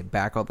it should say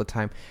back all the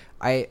time.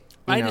 I'd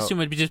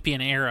assume it'd just be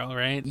an arrow,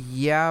 right?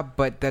 Yeah,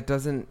 but that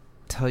doesn't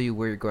tell you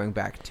where you're going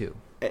back to.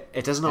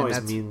 It doesn't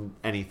always mean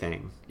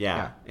anything.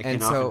 Yeah. It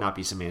can often not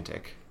be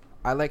semantic.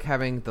 I like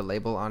having the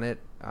label on it.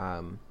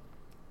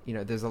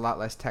 There's a lot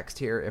less text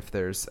here if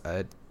there's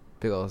a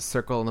big old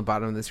circle on the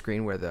bottom of the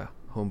screen where the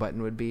home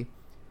button would be.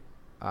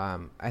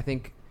 I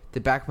think the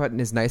back button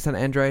is nice on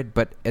Android,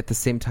 but at the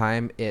same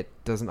time, it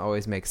doesn't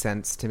always make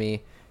sense to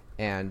me.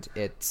 And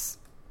it's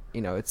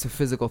a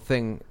physical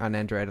thing on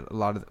Android.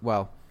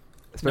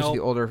 Especially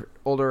the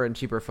older and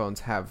cheaper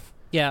phones have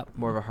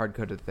more of a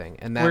hard-coded thing.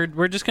 And that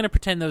we're just going to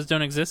pretend those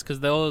don't exist because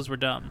those were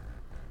dumb.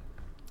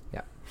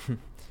 Yeah.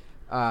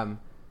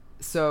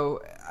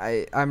 So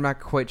I'm not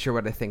quite sure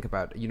what I think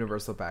about a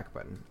universal back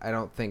button. I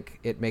don't think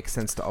it makes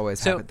sense to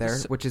always have it there,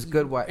 which is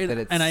good that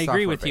it's and I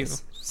agree with you.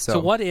 So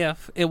what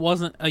if it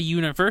wasn't a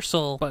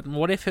universal button?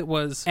 What if it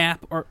was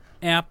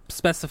app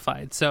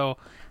specified? So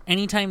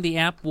anytime the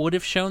app would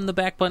have shown the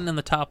back button in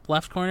the top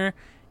left corner,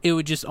 it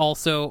would just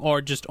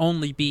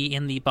only be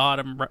in the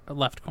bottom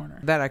left corner.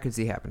 That I could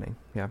see happening,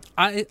 yeah.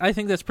 I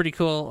think that's pretty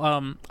cool.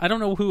 I don't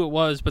know who it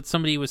was, but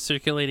somebody was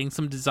circulating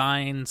some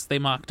designs they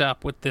mocked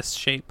up with this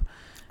shape.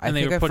 And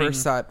I think I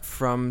first saw it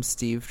from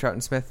Steve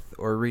Troughton-Smith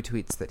or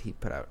retweets that he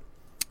put out.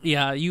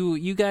 Yeah,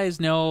 you guys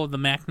know the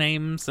Mac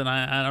names, and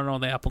I don't know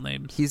the Apple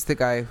names. He's the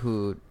guy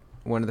who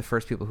one of the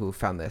first people who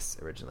found this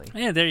originally.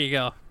 Yeah, there you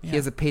go. Yeah. He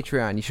has a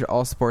Patreon. You should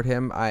all support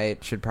him. I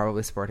should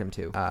probably support him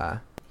too.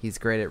 He's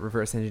great at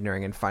reverse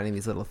engineering and finding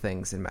these little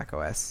things in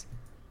macOS.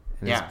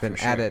 And Yeah, he's been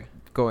for at sure. it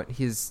going.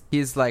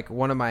 He's like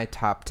one of my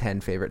top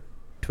 10 favorite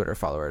Twitter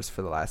followers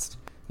for the last,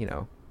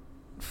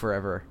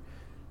 forever.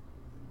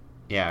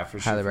 Yeah, for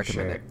sure. Highly for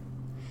recommend sure. it.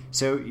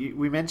 So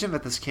we mentioned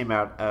that this came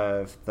out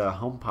of the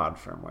HomePod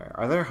firmware.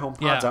 Are there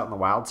HomePods out in the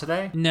wild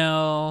today?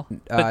 No,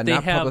 but they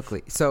not have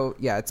publicly. So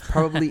yeah, it's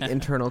probably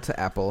internal to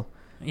Apple.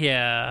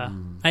 Yeah,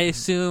 I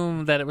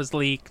assume that it was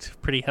leaked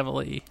pretty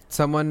heavily.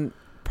 Someone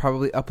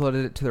probably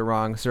uploaded it to the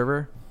wrong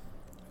server.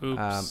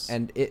 Oops.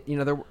 And it,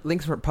 the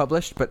links weren't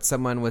published, but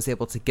someone was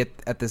able to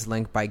get at this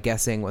link by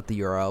guessing what the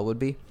URL would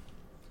be.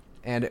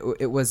 And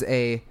it was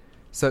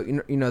so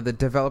the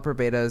developer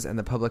betas and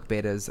the public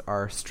betas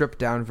are stripped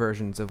down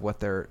versions of what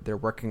they're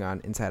working on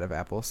inside of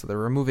Apple. So they're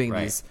removing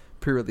these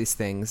pre-release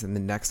things and the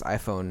next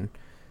iPhone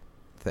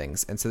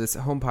things. And so this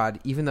HomePod,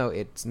 even though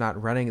it's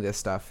not running this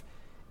stuff,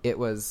 it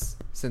was,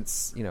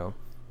 since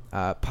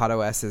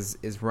PodOS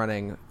is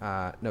running.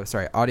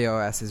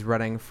 AudioOS is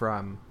running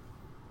from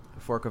a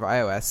fork of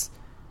iOS,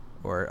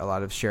 or a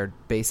lot of shared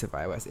base of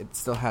iOS. It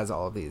still has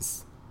all of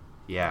these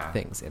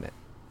things in it.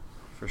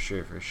 For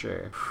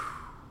sure.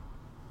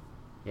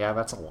 Yeah,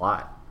 that's a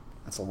lot.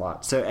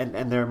 So,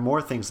 and there are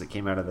more things that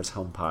came out of this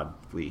HomePod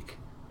leak,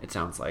 it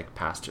sounds like,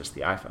 past just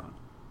the iPhone.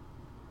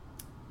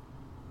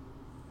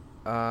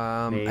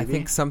 I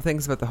think some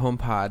things about the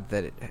HomePod,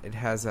 that it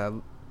has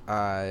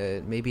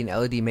maybe an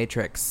LED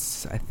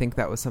matrix. I think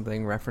that was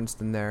something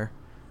referenced in there,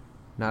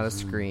 not a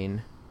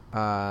screen.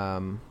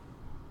 I've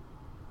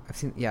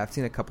seen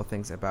a couple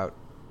things about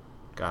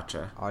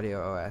Gotcha.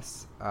 Audio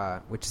OS,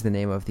 which is the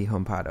name of the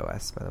HomePod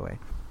OS, by the way.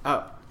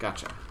 Oh,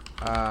 gotcha.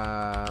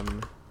 At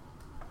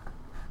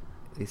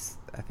least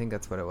I think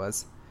that's what it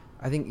was.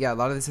 I think a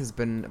lot of this has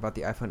been about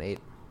the iPhone 8.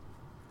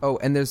 Oh,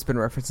 and there's been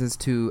references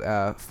to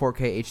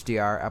 4K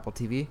HDR Apple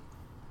TV.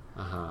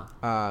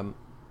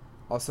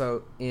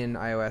 Also in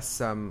iOS,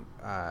 some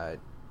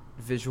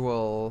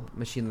visual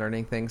machine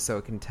learning things, so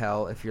it can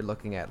tell if you're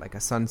looking at like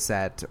a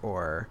sunset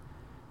or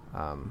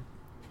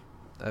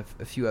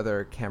a few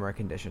other camera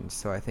conditions.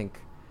 So I think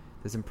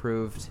there's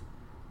improved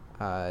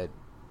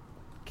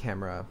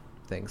camera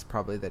things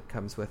probably that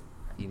comes with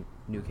the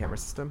new camera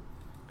system.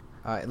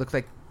 It looked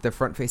like the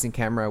front-facing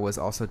camera was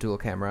also dual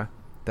camera.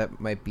 That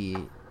might be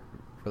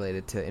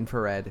related to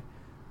infrared,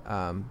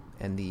 and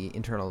the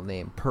internal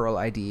name Pearl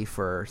ID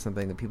for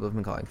something that people have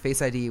been calling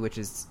Face ID, which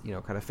is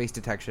kind of face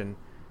detection.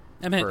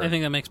 I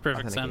think that makes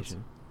perfect sense.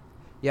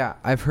 Yeah,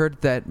 I've heard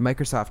that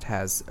Microsoft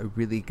has a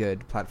really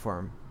good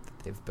platform that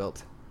they've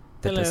built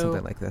that does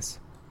something like this.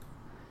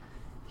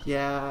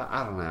 Yeah,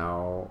 I don't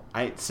know.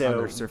 On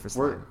their Surface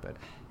line, but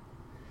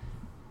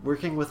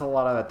working with a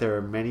lot of that, there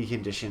are many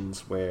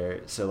conditions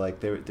where,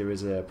 there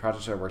was a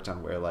project I worked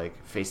on where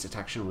face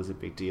detection was a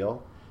big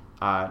deal.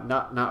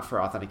 Not for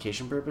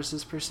authentication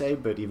purposes per se,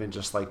 but even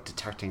just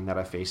detecting that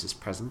a face is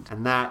present,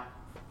 and that,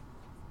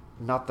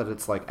 not that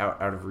it's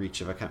out of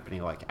reach of a company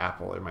like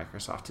Apple or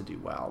Microsoft to do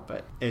well,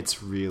 but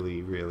it's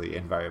really, really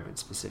environment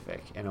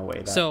specific in a way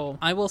that. So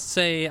I will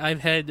say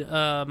I've had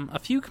a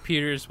few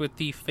computers with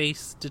the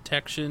face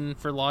detection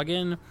for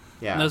login.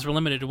 Yeah. And those were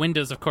limited to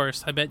Windows, of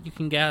course. I bet you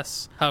can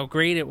guess how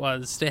great it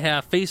was to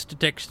have face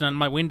detection on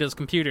my Windows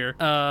computer.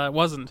 It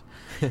wasn't.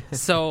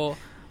 So,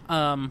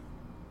 I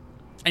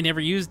never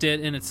used it,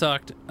 and it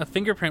sucked. A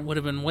fingerprint would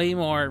have been way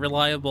more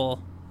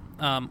reliable,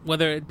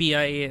 whether it be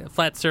a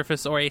flat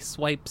surface or a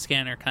swipe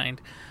scanner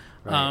kind.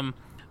 Right.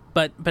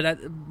 But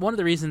one of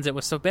the reasons it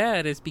was so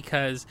bad is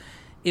because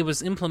it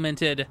was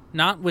implemented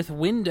not with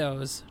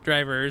Windows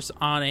drivers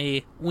on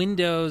a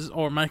Windows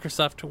or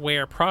Microsoft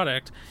Wear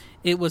product.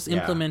 It was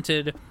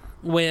implemented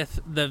with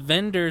the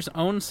vendor's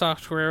own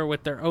software,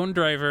 with their own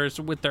drivers,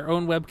 with their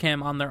own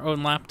webcam on their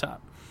own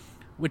laptop,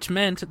 which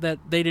meant that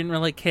they didn't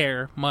really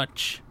care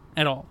much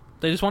at all.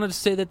 They just wanted to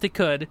say that they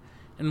could,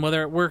 and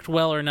whether it worked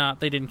well or not,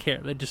 they didn't care.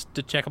 They just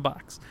to check a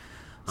box.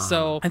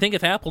 So I think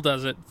if Apple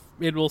does it,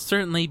 it will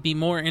certainly be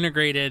more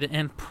integrated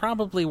and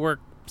probably work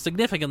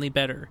significantly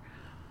better.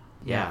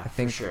 Yeah, I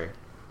think for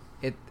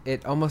sure.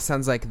 It almost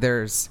sounds like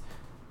there's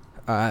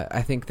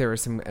I think there are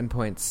some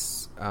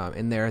endpoints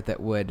in there that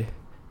would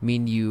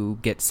mean you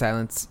get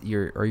silenced,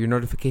 your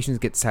notifications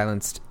get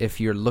silenced if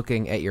you're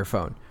looking at your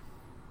phone.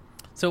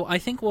 So I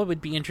think what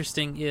would be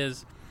interesting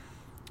is,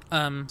 so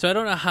I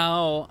don't know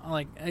how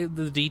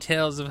the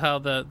details of how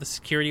the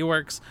security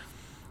works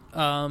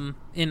in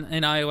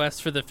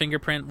iOS for the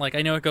fingerprint.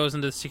 I know it goes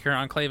into the secure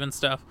enclave and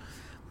stuff,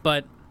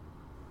 but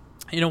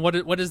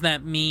what does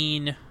that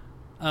mean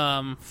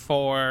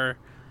for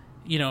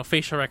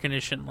facial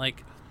recognition?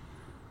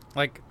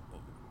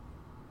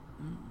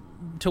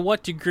 To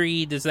what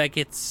degree does that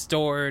get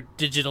stored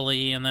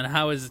digitally, and then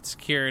how is it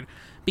secured?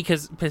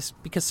 Because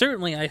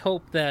certainly I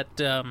hope that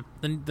the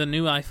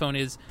new iPhone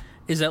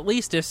is at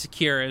least as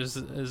secure as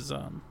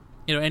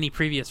any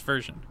previous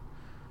version.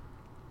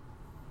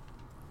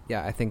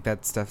 Yeah, I think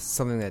that's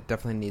something that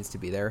definitely needs to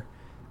be there.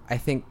 I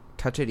think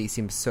Touch ID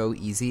seems so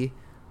easy.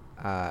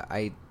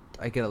 I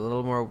get a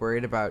little more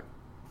worried about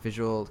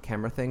visual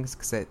camera things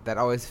because that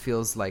always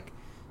feels like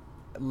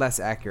less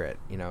accurate,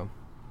 you know.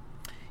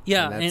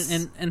 Yeah,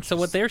 and so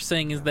what they're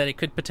saying is that it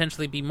could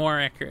potentially be more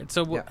accurate.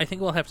 So Yeah. I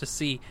think we'll have to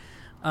see.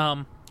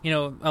 You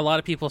know, a lot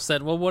of people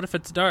said, well, what if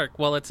it's dark?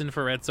 Well, it's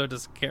infrared, so it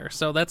doesn't care.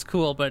 So that's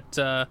cool, but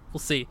we'll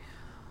see.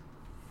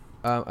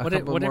 What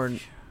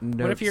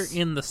if you're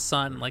in the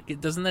sun? Like,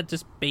 doesn't that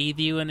just bathe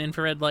you in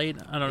infrared light?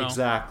 I don't know.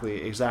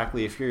 Exactly.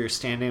 If you're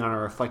standing on a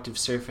reflective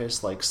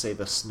surface, like, say,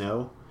 the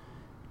snow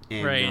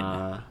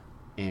in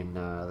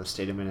the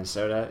state of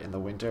Minnesota in the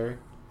winter,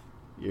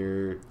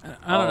 you're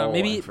I don't know.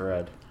 Maybe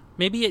infrared.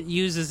 Maybe it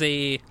uses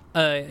a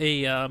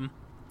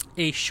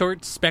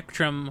short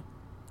spectrum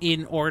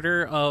in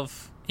order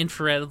of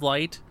infrared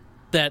light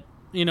that,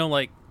 you know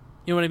what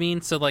I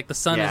mean? So, like, the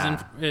sun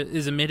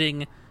is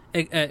emitting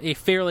a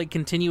fairly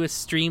continuous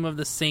stream of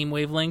the same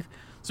wavelength.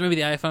 So maybe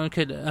the iPhone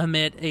could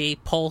emit a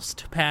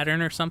pulsed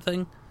pattern or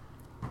something.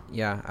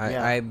 Yeah,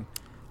 I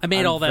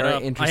made all that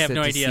up. I have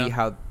no idea. To see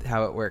how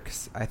it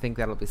works. I think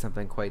that'll be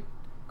something quite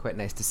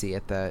nice to see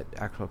at the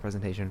actual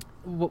presentation.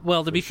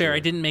 Well, to be fair, I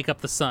didn't make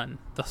up the sun.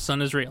 The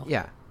sun is real.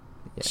 Yeah.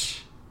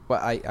 Well,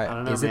 I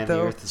don't know, is man. it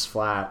though? The Earth is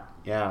flat.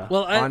 Yeah.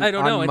 Well, I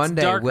don't know. On It's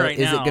Monday, dark right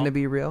now. Is it going to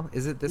be real?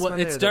 Is it this Well,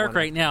 Monday? it's dark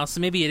right now, so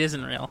maybe it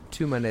isn't real.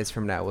 2 Mondays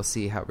from now, we'll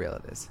see how real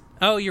it is.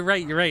 Oh, you're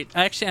right.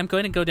 Actually, I'm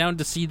going to go down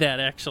to see that,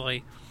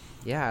 actually.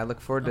 Yeah, I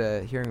look forward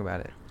to hearing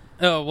about it.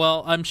 Oh,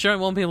 well, I'm sure I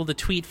won't be able to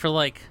tweet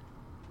for,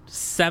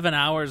 7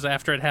 hours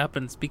after it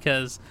happens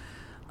because,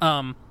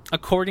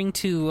 according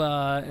to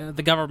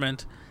the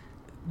government,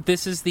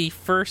 this is the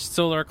first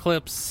solar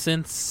eclipse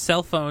since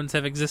cell phones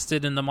have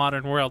existed in the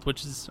modern world,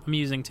 which is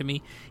amusing to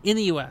me, in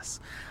the U.S.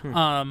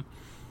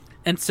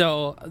 And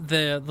so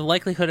the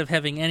likelihood of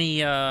having any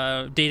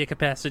data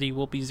capacity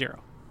will be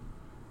 0.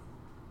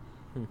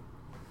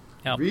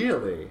 Yep.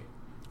 Really?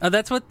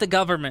 That's what the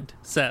government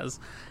says,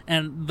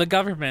 and the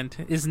government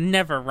is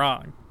never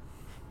wrong.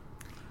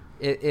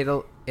 It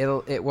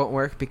won't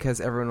work because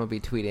everyone will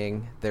be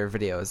tweeting their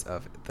videos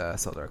of the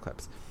solar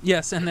eclipse.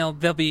 Yes, and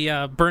they'll be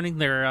burning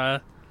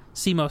their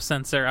CMOS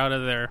sensor out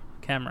of their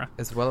camera,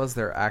 as well as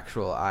their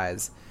actual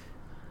eyes.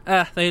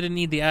 They didn't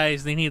need the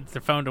eyes; they needed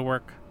their phone to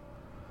work.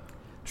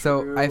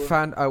 So True. I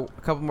found a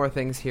couple more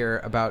things here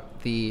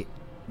about the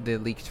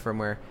leaked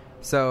firmware.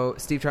 So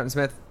Steve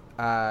Troughton-Smith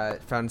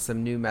found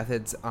some new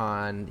methods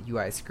on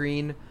UI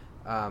screen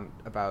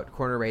about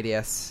corner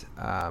radius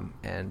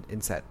and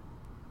inset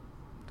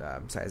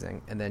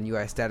sizing, and then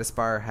UI status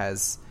bar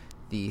has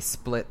the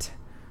split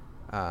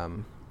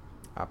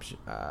option.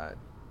 A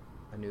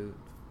new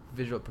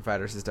visual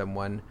provider system,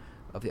 one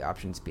of the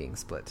options being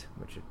split,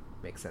 which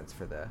makes sense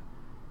for the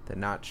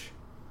notch.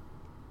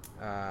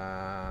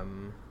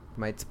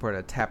 Might support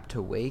a tap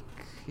to wake,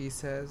 he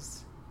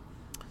says.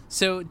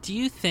 So, do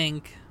you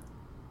think?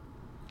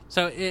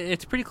 So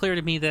it's pretty clear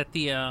to me that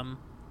the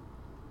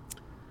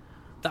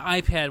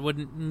iPad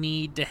wouldn't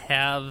need to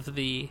have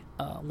the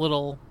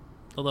little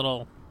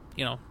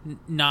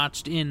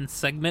notched in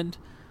segment.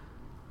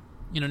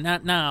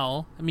 Not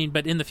now. I mean,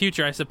 but in the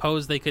future, I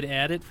suppose they could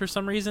add it for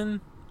some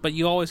reason. But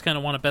you always kind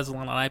of want a bezel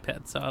on an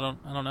iPad, so I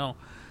don't know.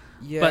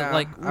 Yeah,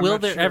 but will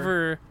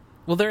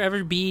there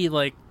ever be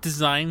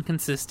design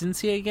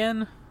consistency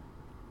again?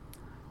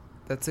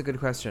 That's a good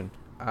question.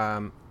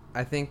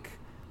 I think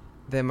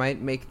they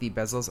might make the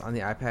bezels on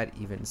the iPad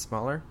even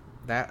smaller.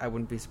 That I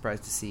wouldn't be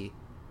surprised to see.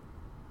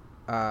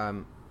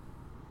 A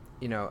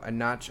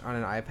notch on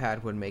an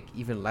iPad would make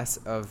even less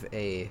of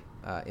a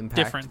impact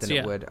difference than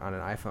it would on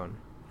an iPhone.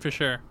 For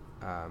sure.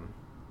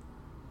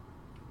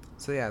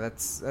 So yeah,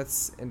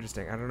 that's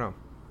interesting. I don't know.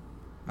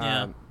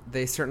 Yeah.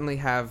 They certainly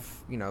have,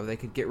 they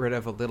could get rid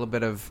of a little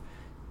bit of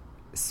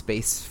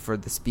space for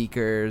the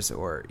speakers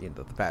or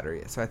the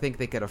battery. So I think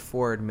they could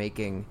afford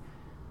making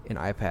an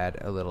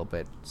iPad a little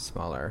bit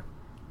smaller.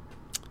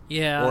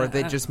 Yeah. Or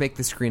they just make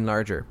the screen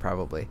larger,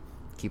 probably.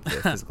 Keep the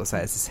physical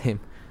size the same.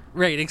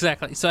 Right,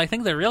 exactly. So I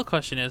think the real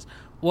question is,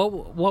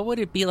 what would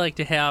it be like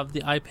to have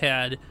the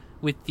iPad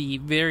with the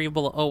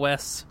variable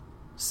OS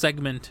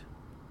segment?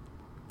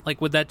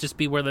 Would that just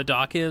be where the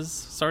dock is,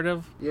 sort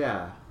of?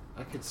 Yeah,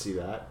 I could see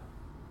that.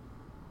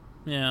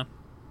 Yeah.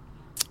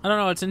 I don't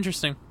know, it's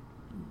interesting.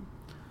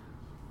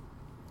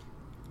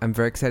 I'm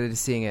very excited to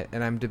seeing it,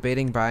 and I'm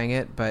debating buying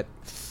it, but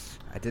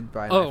I did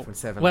buy an iPhone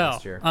 7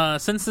 last year.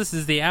 Since this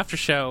is the after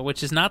show,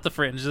 which is not the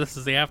Fringe, this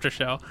is the after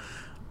show.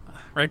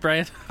 Right,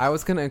 Brian? I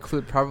was going to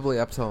include probably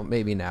up till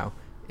maybe now.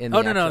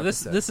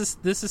 This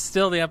is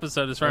still the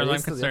episode as far as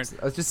I'm concerned.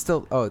 I was just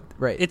still. Oh,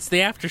 right. It's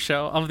the after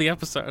show of the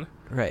episode.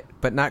 Right,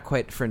 but not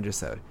quite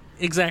Fringe-isode.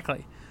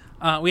 Exactly.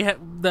 We have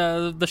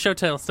the show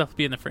title stuff will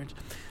be in the Fringe.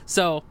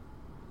 So,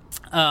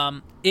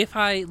 if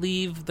I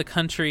leave the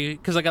country,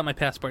 because I got my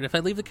passport, if I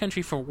leave the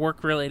country for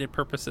work-related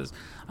purposes,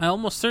 I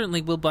almost certainly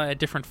will buy a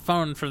different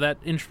phone for that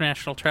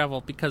international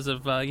travel because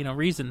of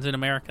reasons in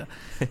America.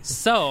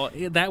 So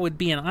that would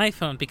be an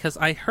iPhone, because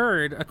I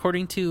heard,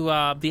 according to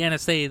the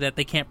NSA, that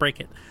they can't break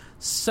it.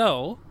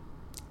 So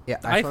Yeah,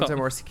 iPhones iPhone. are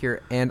more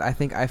secure, and I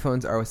think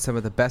iPhones are some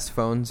of the best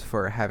phones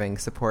for having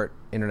support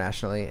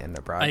internationally and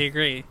abroad. I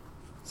agree.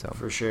 So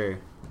For sure.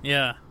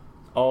 Yeah.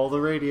 All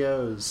the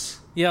radios.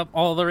 Yep,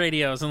 all the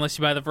radios, unless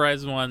you buy the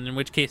Verizon one, in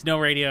which case no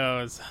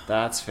radios.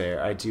 That's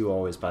fair. I do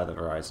always buy the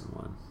Verizon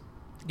one.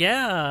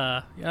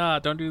 Yeah,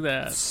 don't do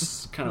that.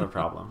 It's kind of a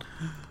problem.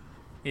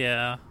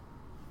 Yeah.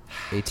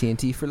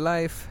 AT&T for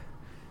life.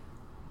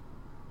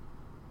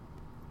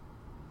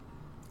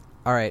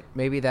 All right,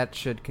 maybe that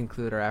should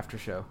conclude our after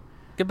show.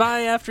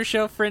 Goodbye, after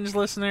show Fringe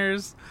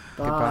listeners.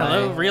 Goodbye.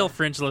 Hello, real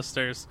Fringe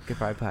listeners.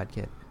 Goodbye,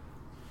 Podkit.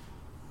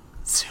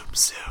 Zoom,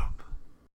 zoom.